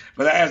plan it.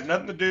 But that has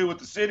nothing to do with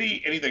the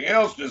city. Anything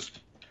else? Just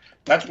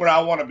that's where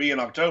I want to be in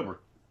October.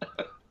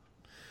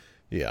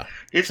 Yeah.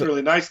 It's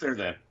really nice there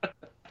then.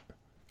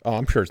 Oh,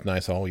 I'm sure it's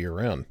nice all year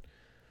round.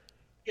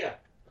 Yeah.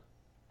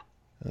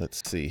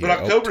 Let's see here.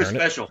 But October is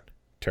special.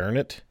 Turn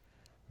it.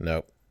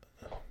 Nope.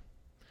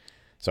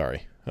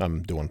 Sorry.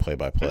 I'm doing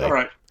play-by-play. All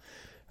right.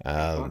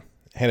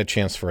 Had a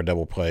chance for a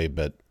double play,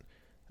 but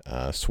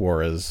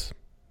Suarez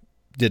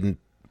didn't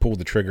pull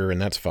the trigger, and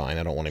that's fine.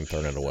 I don't want him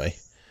throwing it away.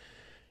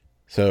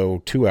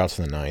 So 2 outs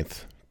in the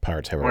ninth.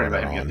 Pirates have a runner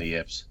on. Getting the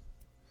yips.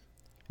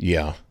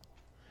 Yeah.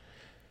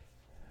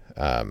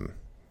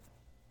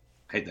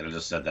 Hate that I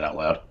just said that out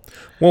loud.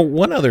 Well,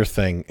 one other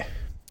thing,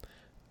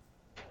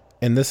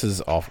 and this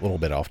is a little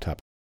bit off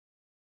topic,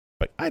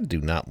 but I do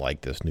not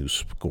like this new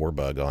score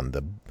bug on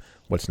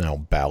what's now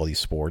Bally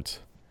Sports.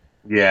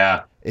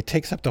 Yeah. It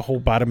takes up the whole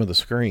bottom of the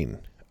screen.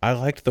 I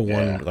liked the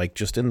one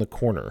just in the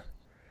corner.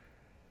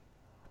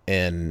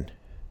 And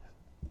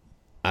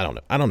I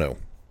don't know.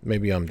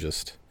 Maybe I'm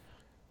just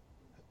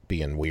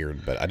being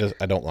weird, but I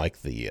don't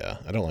like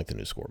the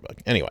new score bug.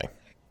 Anyway.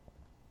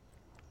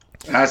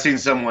 I seen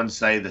someone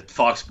say that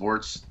Fox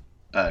Sports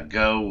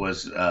Go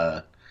was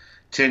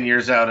 10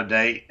 years out of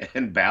date,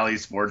 and Bally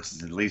Sports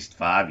is at least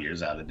 5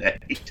 years out of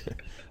date.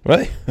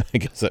 Well, I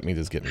guess that means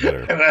it's getting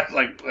better. And I was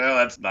like, well,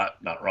 that's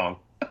not wrong.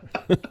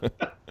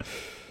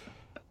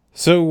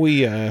 So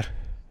we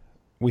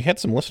had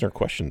some listener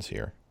questions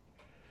here.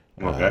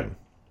 Okay.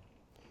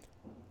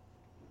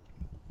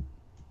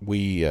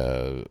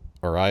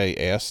 I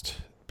asked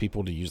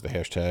people to use the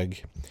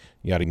hashtag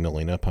Yachty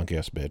Melina punk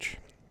ass bitch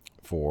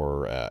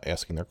for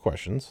asking their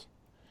questions,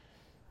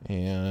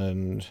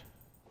 and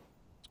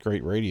it's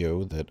great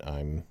radio that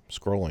I'm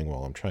scrolling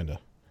while I'm trying to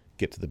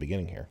get to the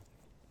beginning here.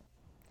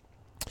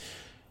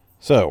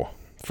 So,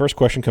 first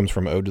question comes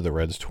from Ode to the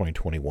Reds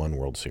 2021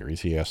 World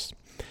Series. He asks,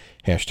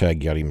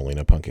 hashtag Yachty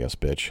Melina punk ass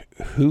bitch,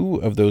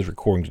 who of those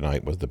recording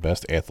tonight was the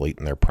best athlete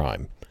in their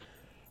prime?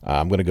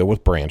 I'm going to go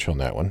with Branch on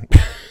that one.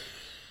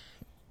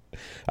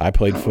 I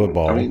played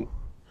football. I mean,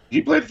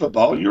 you played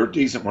football. You were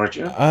decent, weren't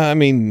you? I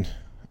mean,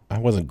 I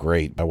wasn't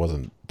great. I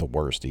wasn't the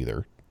worst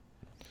either.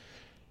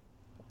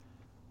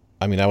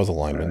 I mean, I was a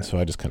lineman, so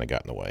I just kind of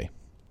got in the way.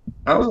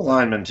 I was a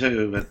lineman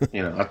too, but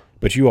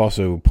But you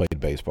also played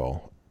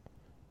baseball.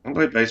 I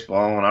played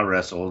baseball and I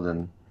wrestled,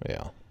 and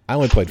yeah, I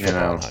only played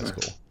football in high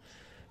school.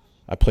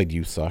 I played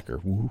youth soccer.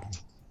 Woo.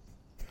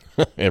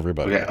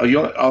 Everybody. Yeah.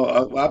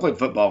 I played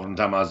football from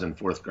the time I was in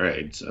 4th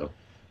grade. So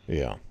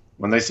yeah.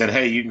 When they said,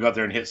 "Hey, you can go out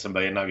there and hit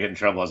somebody and not get in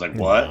trouble," I was like,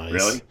 "What? Nice.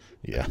 Really?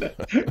 Yeah.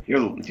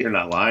 You're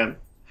not lying."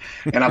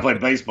 And I played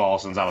baseball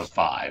since I was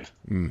 5.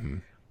 Mm-hmm.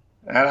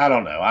 And I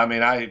don't know. I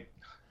mean,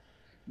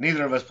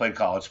 neither of us played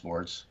college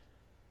sports.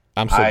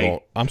 I'm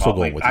still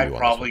going with you. I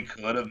probably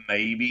could have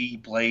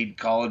maybe played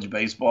college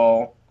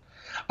baseball.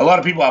 A lot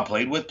of people I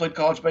played with played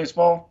college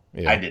baseball.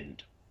 Yeah. I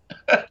didn't.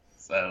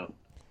 So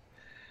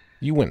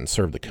you went and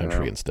served the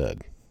country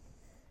instead.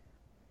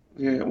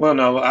 Yeah. Well,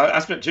 no, I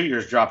spent 2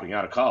 years dropping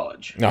out of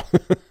college. No.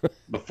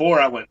 Before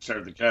I went and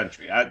served the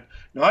country. I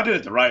did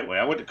it the right way.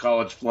 I went to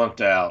college,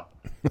 flunked out.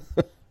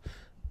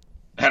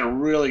 Had a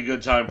really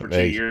good time for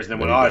 2 years, and then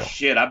went, "Oh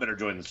shit, I better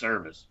join the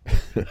service."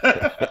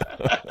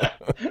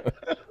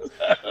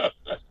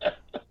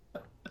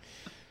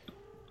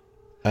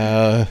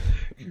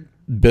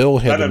 Bill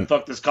had I done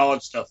fucked this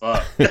college stuff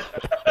up.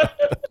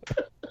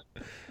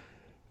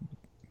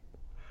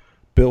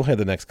 Bill had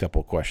the next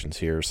couple of questions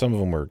here. Some of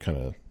them were kind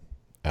of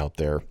out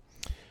there.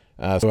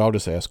 So I'll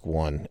just ask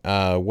one.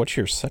 What's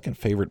your second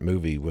favorite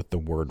movie with the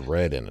word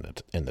red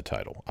in the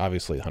title?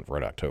 Obviously, Hunt for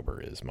Red October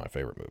is my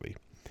favorite movie.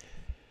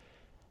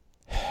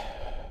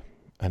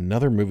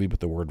 Another movie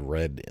with the word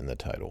red in the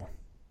title.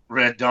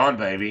 Red Dawn,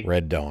 baby.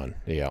 Red Dawn.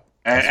 Yeah.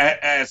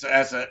 As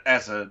a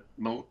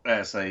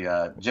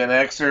Gen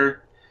Xer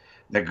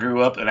that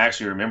grew up and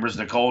actually remembers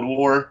the Cold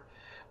War,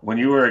 when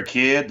you were a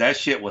kid, that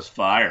shit was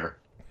fire.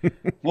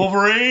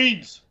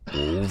 Wolverines.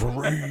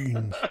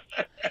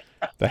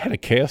 They had a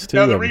cast too.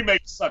 No, the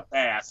remake sucked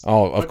ass.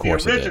 Oh, of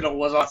course, the original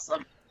was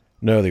awesome.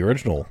 No, the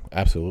original,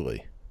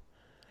 absolutely.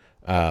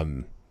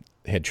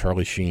 Had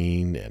Charlie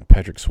Sheen and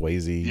Patrick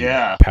Swayze.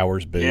 Yeah.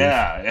 Powers Booth.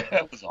 Yeah,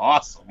 it was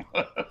awesome.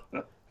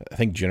 I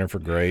think Jennifer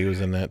Grey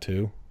was in that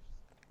too.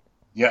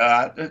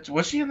 Yeah,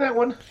 was she in that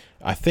one?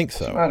 I think She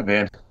so. might have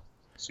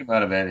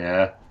been.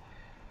 Yeah.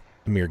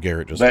 Amir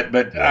Garrett just.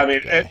 But I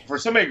mean, the guy. for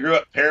somebody who grew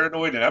up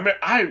paranoid, and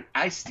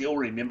I still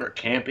remember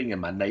camping in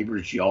my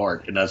neighbor's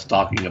yard and us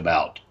talking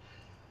about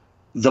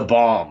the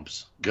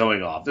bombs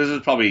going off. This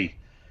is probably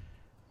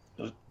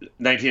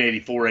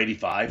 1984,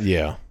 85.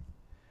 Yeah.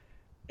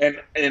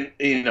 And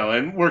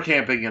and we're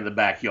camping in the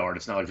backyard.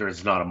 It's not like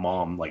there's not a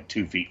mom like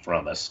 2 feet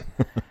from us.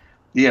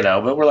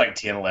 But we're like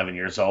 10, 11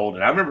 years old.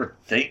 And I remember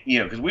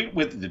because we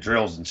went to the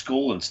drills in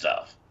school and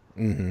stuff,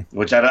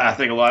 which I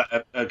think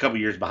a couple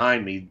years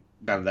behind me,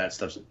 none of that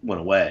stuff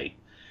went away.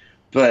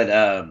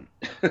 But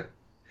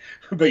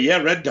but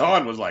yeah, Red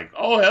Dawn was like,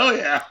 oh hell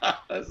yeah,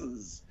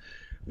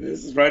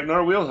 this is right in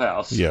our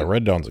wheelhouse. Yeah,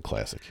 Red Dawn's a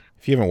classic.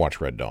 If you haven't watched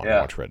Red Dawn,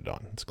 watch Red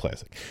Dawn. It's a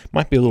classic.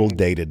 Might be a little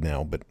dated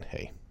now, but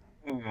hey,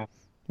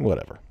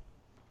 whatever.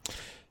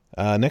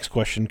 Next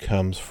question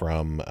comes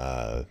from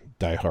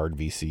diehard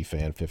VC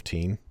fan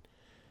 15.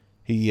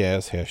 He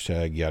asks,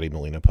 Yachty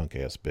Molina punk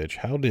ass bitch,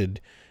 how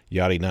did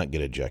Yachty not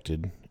get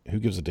ejected? Who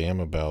gives a damn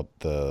about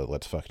the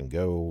let's fucking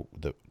go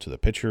to the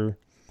pitcher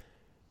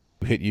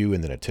who hit you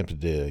and then attempted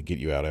to get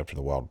you out after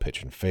the wild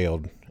pitch and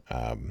failed?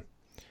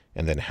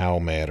 And then how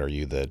mad are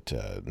you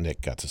that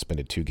Nick got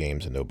suspended 2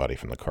 games and nobody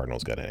from the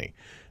Cardinals got any?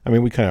 I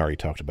mean, we kind of already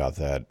talked about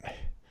that.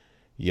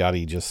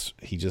 Yachty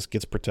just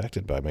gets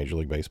protected by Major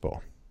League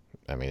Baseball.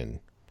 I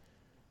mean,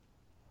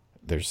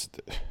 there's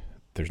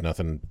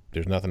nothing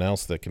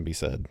else that can be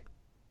said.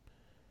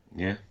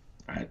 Yeah,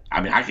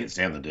 I mean, I can't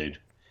stand the dude.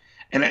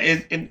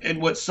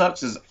 And what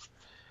sucks is,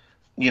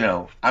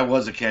 I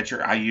was a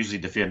catcher. I usually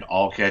defend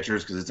all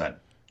catchers because it's a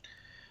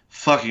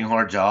fucking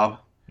hard job.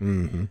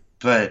 Mm-hmm.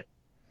 But,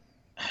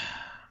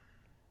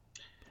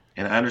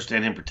 and I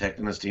understand him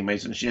protecting his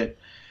teammates and shit.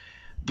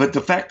 But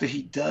the fact that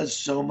he does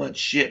so much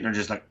shit and they're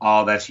just like,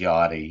 oh, that's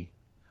Yachty.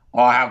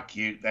 Oh, how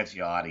cute. That's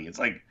Yachty. It's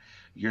like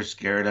you're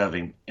scared of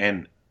him.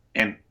 And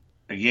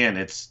again,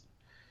 it's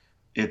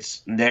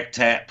neck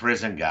tat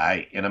prison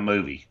guy in a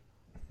movie.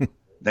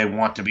 They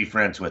want to be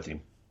friends with him.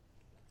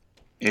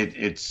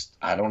 It's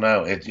I don't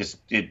know.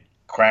 It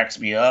cracks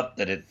me up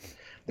that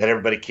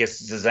everybody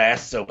kisses his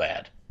ass so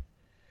bad.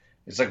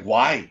 It's like,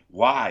 why?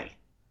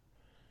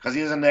 Because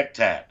he has a neck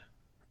tat.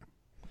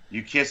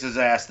 You kiss his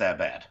ass that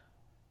bad.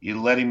 You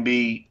let him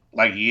be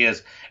like he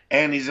is.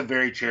 And he's a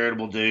very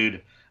charitable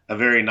dude, a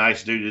very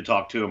nice dude to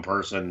talk to in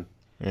person.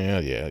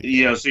 Yeah.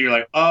 So you're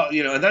like, oh,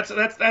 and that's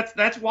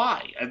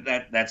why.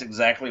 That's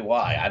exactly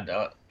why.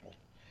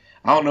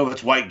 I don't know if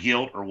it's white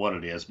guilt or what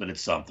it is, but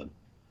it's something.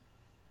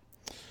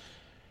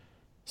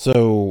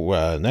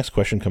 So next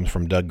question comes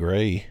from Doug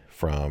Gray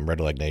from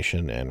Red Leg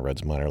Nation and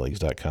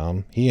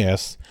RedsMinorLeagues.com. He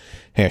asks,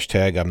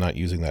 I'm not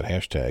using that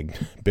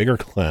hashtag, bigger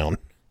clown,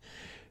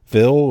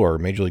 Phil or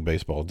Major League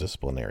Baseball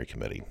disciplinary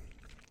committee?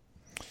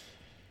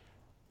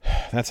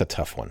 That's a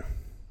tough one.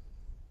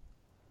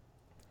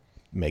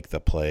 Make the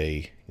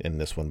play,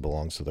 and this one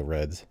belongs to the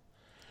Reds.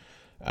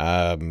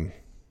 That's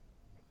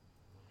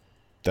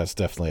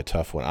definitely a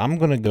tough one. I'm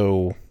going to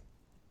go...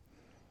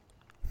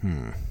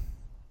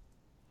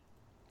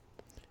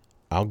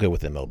 I'll go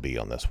with MLB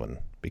on this one,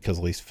 because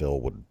at least Phil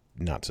would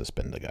not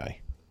suspend the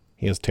guy.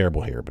 He has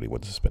terrible hair, but he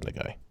would suspend the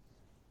guy.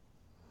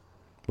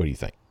 What do you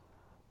think?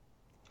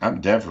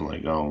 I'm definitely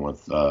going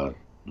with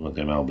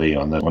MLB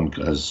on this one,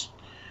 because...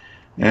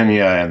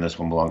 And this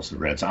one belongs to the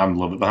Reds. I'm a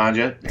little bit behind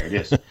you. There it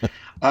is.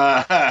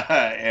 But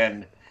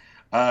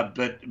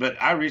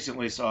I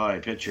recently saw a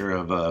picture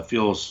of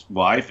Phil's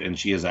wife, and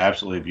she is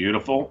absolutely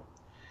beautiful.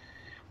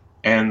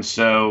 And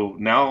so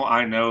now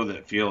I know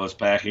that Phil is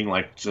packing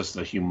like just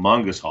a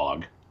humongous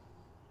hog.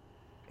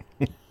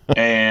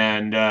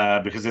 And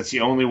because it's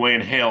the only way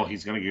in hell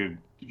he's going to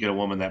get a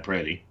woman that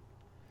pretty.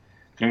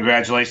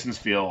 Congratulations,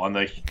 Phil, on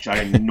the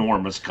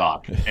ginormous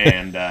cock.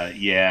 And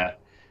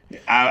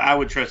I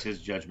would trust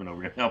his judgment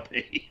over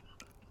MLB.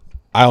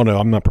 I don't know.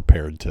 I'm not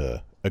prepared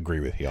to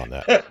agree with you on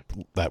that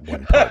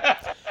one part.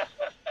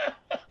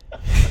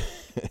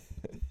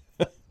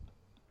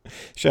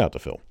 Shout out to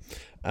Phil.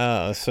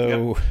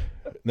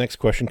 Next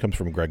question comes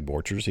from Greg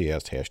Borchers. He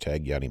asked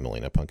Yachty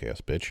Molina punk ass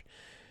bitch.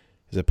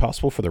 Is it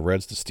possible for the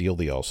Reds to steal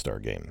the All-Star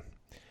game?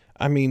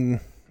 I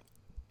mean,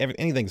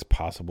 anything's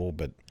possible,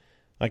 but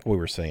like we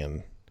were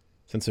saying,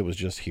 since it was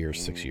just here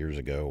 6 years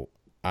ago,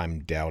 I'm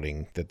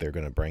doubting that they're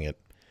going to bring it.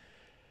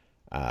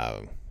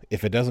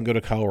 If it doesn't go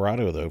to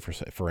Colorado, though,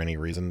 for any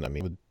reason,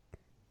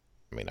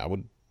 I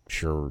would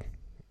sure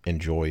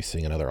enjoy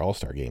seeing another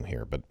All-Star game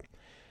here, but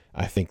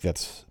I think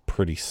that's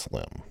pretty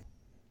slim.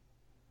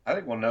 I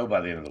think we'll know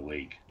by the end of the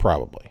week.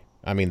 Probably.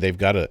 I mean, they've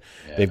got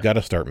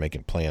to start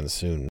making plans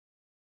soon.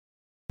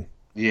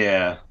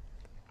 Yeah,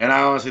 and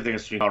I honestly think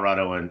it's between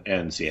Colorado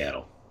and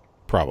Seattle.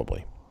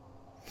 Probably.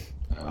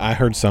 I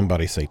heard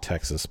somebody say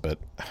Texas, but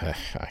I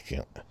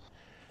can't.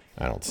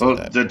 I don't see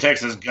that. The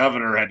Texas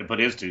governor had to put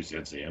his 2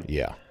 cents in.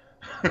 Yeah,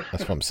 that's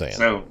what I'm saying.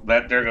 So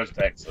there goes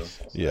Texas.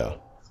 So. Yeah.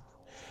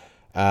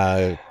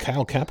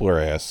 Kyle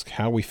Kapler asks,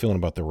 how are we feeling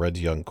about the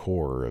Reds' young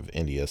core of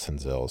India,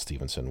 Senzel,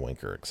 Stevenson,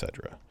 Winker,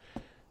 etc.?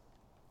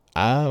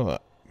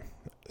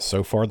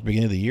 so far at the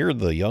beginning of the year,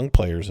 the young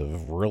players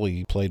have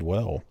really played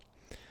well.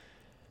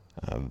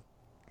 I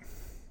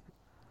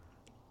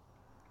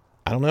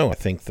don't know. I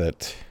think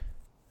that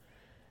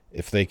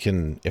if they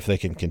can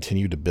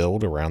continue to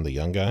build around the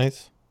young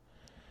guys,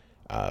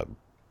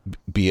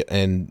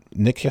 and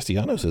Nick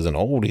Castellanos isn't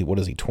old. What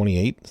is he,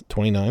 28,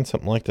 29,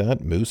 something like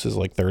that? Moose is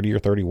like 30 or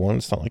 31.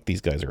 It's not like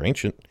these guys are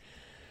ancient.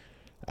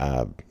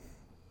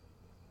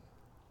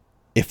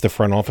 If the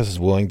front office is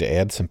willing to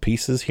add some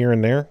pieces here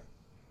and there,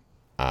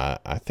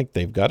 I think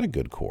they've got a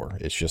good core.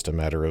 It's just a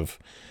matter of,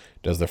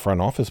 does the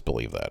front office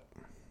believe that?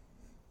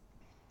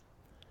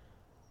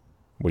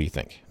 What do you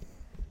think?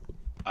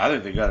 I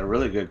think they got a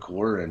really good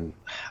core, and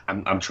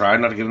I'm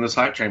trying not to get in this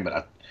hype train,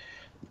 but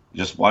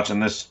just watching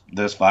this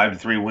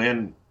 5-3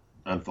 win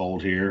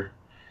unfold here,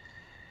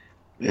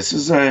 this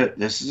is a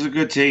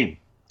good team.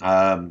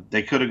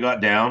 They could have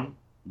got down.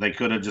 They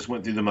could have just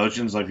went through the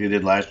motions like they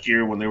did last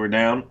year when they were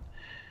down,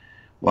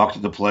 walked to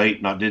the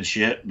plate, not did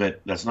shit. But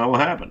that's not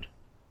what happened.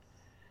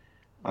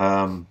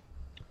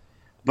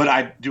 But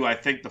I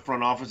think the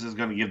front office is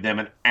going to give them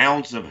an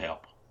ounce of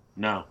help?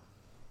 No.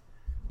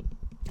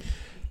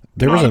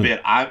 Not a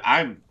bit.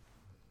 I'm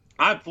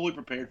fully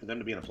prepared for them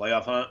to be in a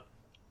playoff hunt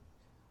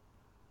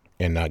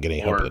and not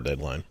getting help at the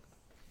deadline,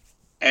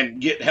 and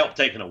get help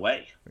taken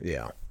away.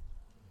 Yeah,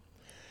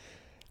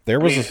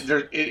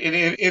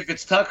 if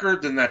it's Tucker,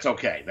 then that's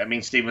okay. That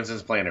means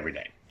Stevenson's playing every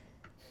day.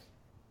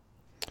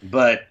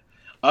 But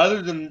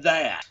other than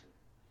that,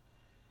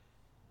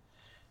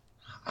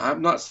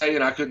 I'm not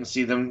saying I couldn't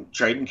see them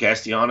trading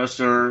Castellanos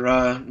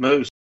or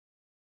Moose.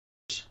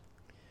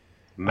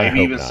 Maybe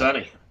even not.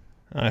 Sonny.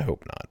 I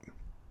hope not.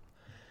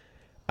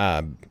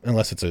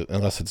 Unless it's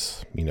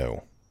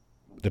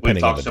depending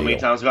We've talked on the so deal. many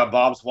times about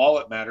Bob's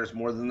wallet matters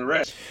more than the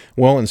rest.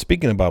 Well, and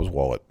speaking of Bob's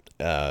wallet,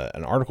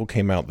 an article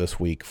came out this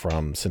week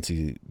from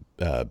Cincy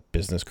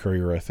Business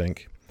Courier, I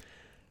think,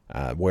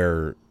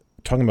 where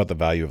talking about the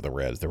value of the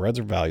Reds. The Reds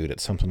are valued at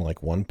something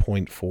like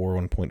 $1.4,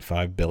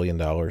 $1.5 billion,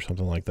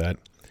 something like that.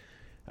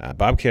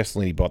 Bob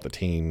Castellini bought the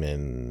team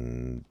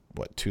in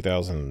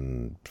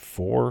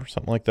 2004,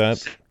 something like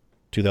that,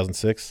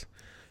 2006,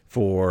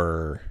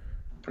 for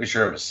pretty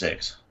sure it was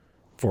 6.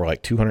 For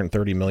like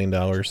 $230 million,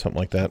 something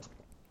like that.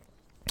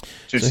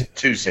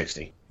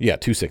 260. Yeah,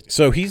 260.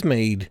 So he's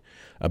made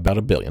about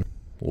 $1 billion.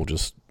 We'll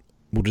just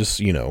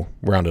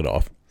round it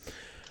off.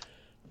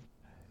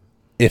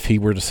 If he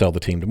were to sell the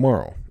team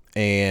tomorrow.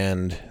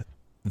 And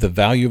the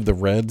value of the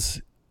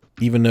Reds,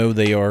 even though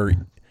they are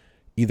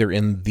either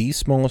in the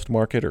smallest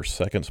market or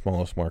second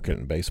smallest market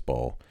in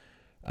baseball,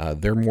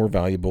 they're more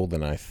valuable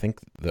than, I think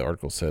the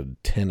article said,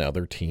 10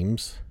 other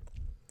teams.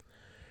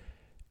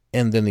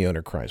 And then the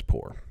owner cries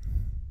poor.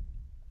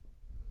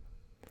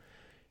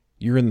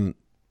 You're in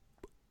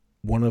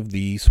one of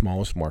the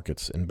smallest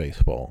markets in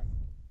baseball,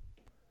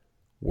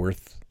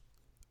 worth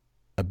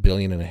 $1.5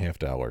 billion,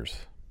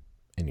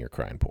 and you're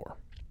crying poor.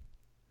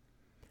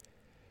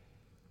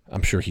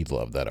 I'm sure he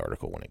loved that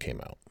article when it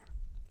came out.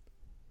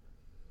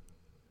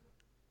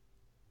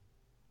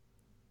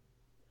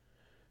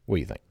 What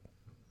do you think?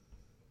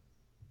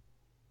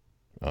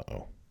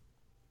 Uh-oh.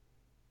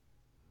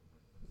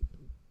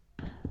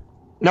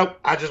 Nope,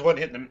 I just wasn't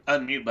hitting the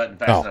unmute button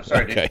fast enough.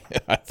 Sorry, okay.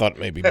 I thought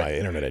maybe my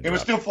internet had It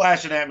was still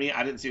flashing at me.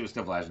 I didn't see it was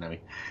still flashing at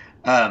me.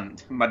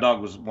 My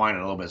dog was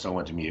whining a little bit, so I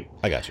went to mute.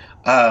 I got you.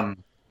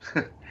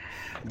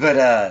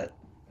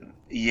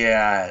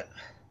 Yeah.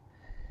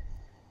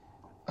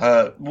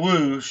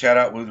 Woo, shout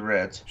out Woo the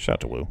Reds. Shout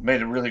out to Woo.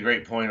 Made a really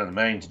great point on the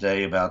main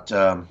today about,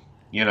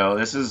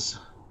 this is,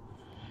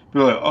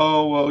 people are like,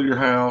 oh, well, your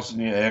house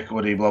and your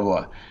equity, blah,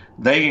 blah.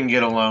 They can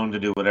get a loan to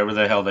do whatever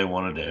the hell they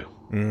want to do.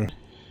 Mm.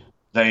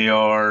 They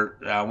are,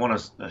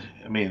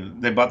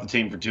 they bought the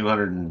team for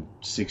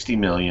 $260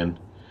 million.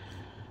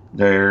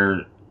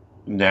 They're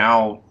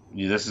now,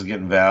 this is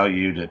getting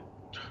valued at,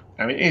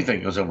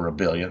 anything goes over $1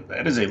 billion.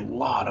 That is a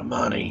lot of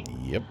money.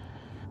 Yep.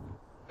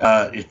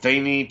 If they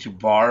need to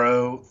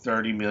borrow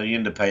 $30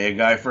 million to pay a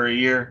guy for a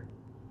year,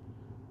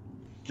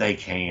 they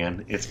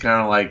can. It's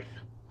kind of like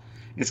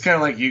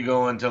you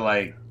go into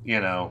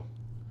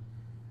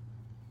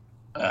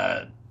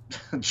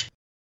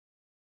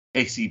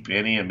JC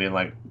Penney and being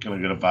like, "Can we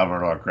get a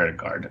 $500 credit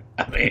card?"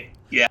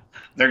 Yeah,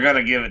 they're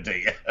gonna give it to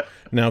you.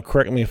 Now,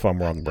 correct me if I'm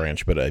wrong,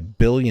 Branch, but $1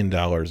 billion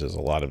is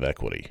a lot of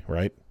equity,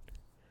 right?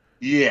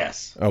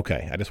 Yes.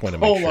 Okay, I just want to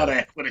make sure. Whole lot of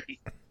equity.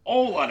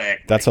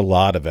 That's a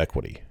lot of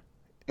equity.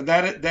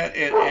 That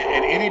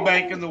and any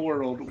bank in the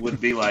world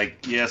would be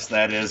like, yes,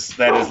 that is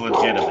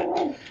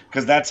legitimate,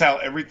 because that's how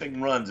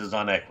everything runs, is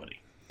on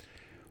equity.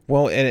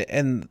 Well,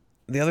 and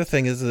the other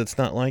thing is that it's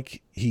not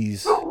like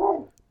he's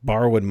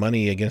borrowing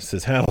money against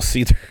his house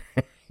either.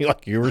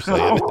 Like you were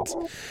saying,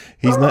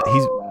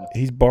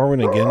 he's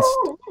borrowing against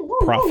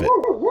profit,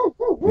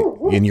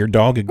 and your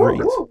dog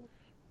agrees.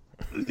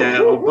 Yeah,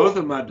 well, both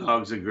of my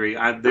dogs agree.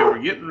 They were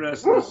getting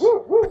restless,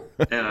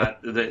 and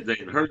they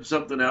heard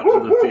something out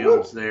in the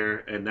fields there,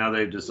 and now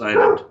they've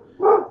decided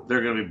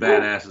they're going to be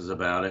badasses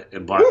about it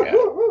and bark at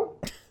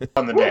it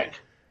on the deck.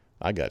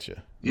 I got you.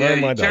 Yeah,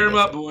 you tear them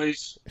up,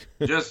 boys.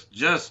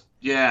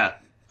 Yeah,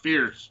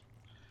 fierce.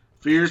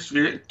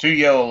 2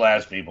 yellow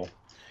last people.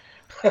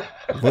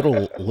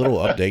 Little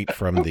update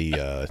from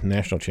the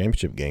national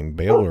championship game.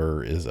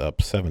 Baylor is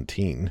up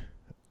 17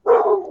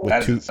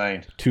 That's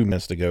insane. 2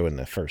 minutes to go in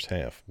the first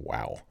half.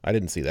 Wow, I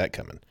didn't see that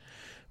coming.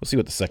 We'll see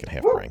what the second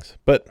half brings.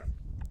 But,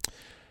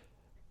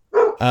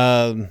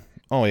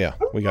 oh yeah,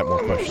 we got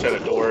more questions. Shut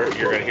a door.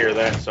 You're gonna hear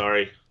that.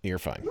 Sorry. You're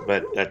fine.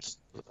 But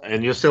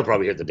and you'll still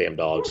probably hear the damn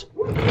dogs.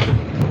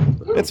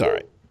 It's all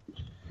right.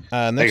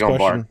 Next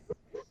question.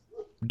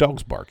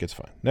 Dogs bark. It's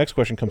fine. Next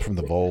question comes from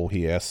the Vol.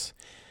 He asks,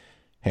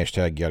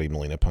 hashtag Yachty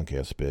Molina punk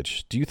ass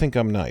bitch. Do you think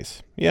I'm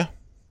nice? Yeah.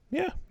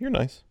 Yeah, you're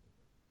nice.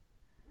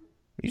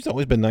 He's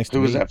always been nice to me.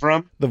 Who was that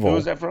from? The Vol. Who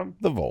was that from?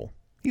 The Vol.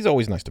 He's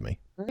always nice to me.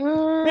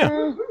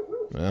 Yeah.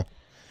 No,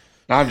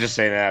 I'm just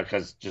saying that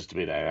because just to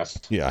be nice.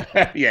 Yeah.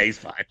 Yeah, he's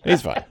fine.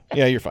 He's fine.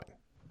 Yeah, you're fine.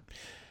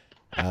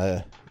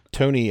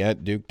 Tony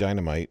at Duke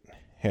Dynamite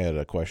had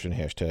a question,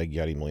 hashtag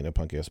Yachty Molina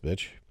punk ass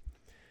bitch.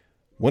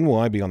 When will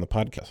I be on the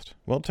podcast?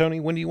 Well, Tony,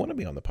 when do you want to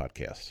be on the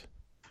podcast?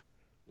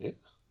 Yeah.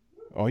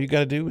 All you got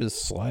to do is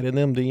slide in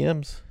them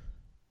DMs.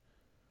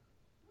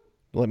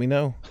 Let me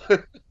know.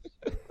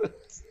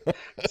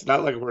 It's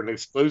not like we're an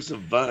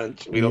exclusive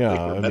bunch. We don't think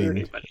we're better than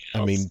anybody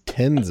else. I mean,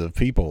 tens of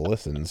people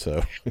listen,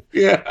 so.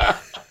 Yeah.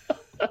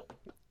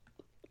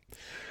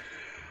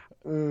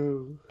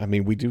 I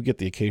mean, we do get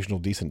the occasional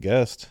decent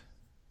guest,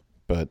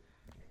 but,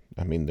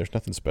 I mean, there's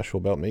nothing special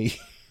about me.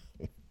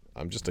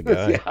 I'm just a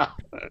guy. Yeah.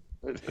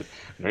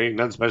 There ain't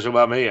nothing special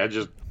about me. I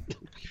just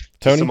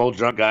Tony, some old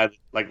drunk guy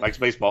that likes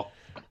baseball.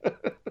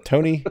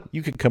 Tony,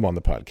 you could come on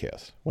the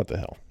podcast. What the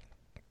hell?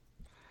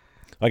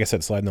 Like I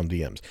said, slide in them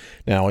DMs.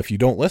 Now, if you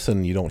don't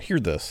listen, you don't hear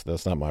this,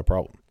 that's not my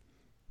problem.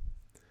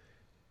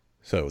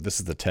 So this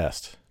is the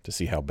test to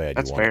see how bad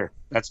you want it. That's fair.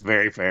 That's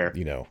very fair.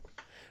 You know,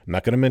 I'm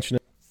not going to mention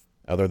it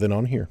other than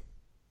on here.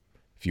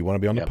 If you want to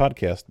be on the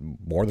podcast,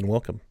 more than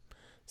welcome.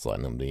 Slide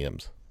in them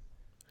DMs.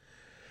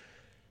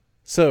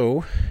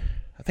 So,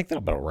 I think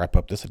that'll about wrap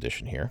up this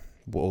edition here.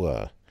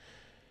 We'll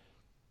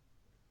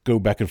go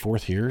back and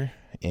forth here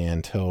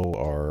and tell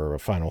our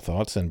final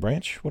thoughts. And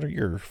Branch, what are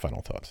your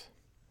final thoughts?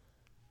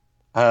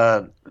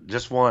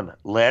 Just one.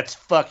 Let's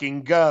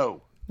fucking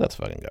go. Let's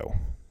fucking go.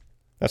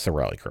 That's the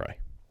rally cry.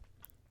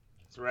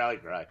 It's a rally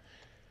cry.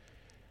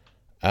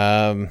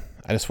 I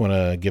just want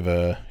to give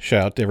a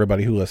shout out to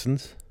everybody who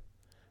listens.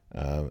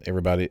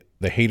 Everybody,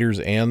 the haters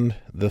and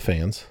the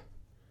fans.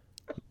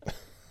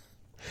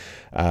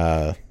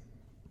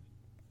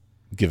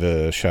 Give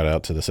a shout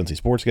out to the Cincy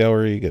Sports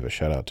Gallery. Give a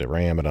shout out to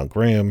Ram and Unc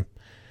Ram.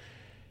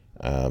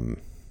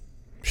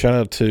 Shout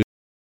out to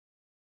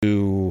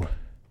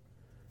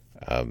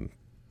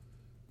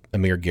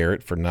Amir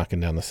Garrett for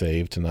knocking down the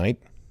save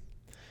tonight.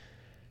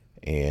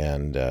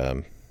 And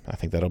I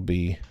think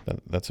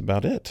that's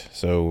about it.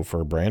 So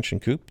for Branch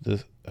and Coop,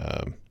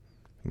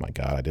 my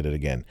God, I did it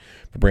again.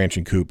 For Branch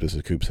and Coop, this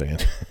is Coop saying.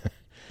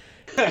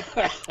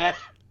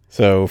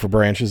 So for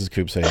Branch, this is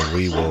Coop saying,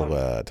 we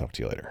will talk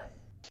to you later.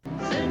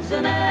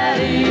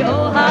 Cincinnati,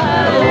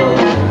 Ohio.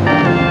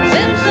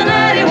 Cincinnati.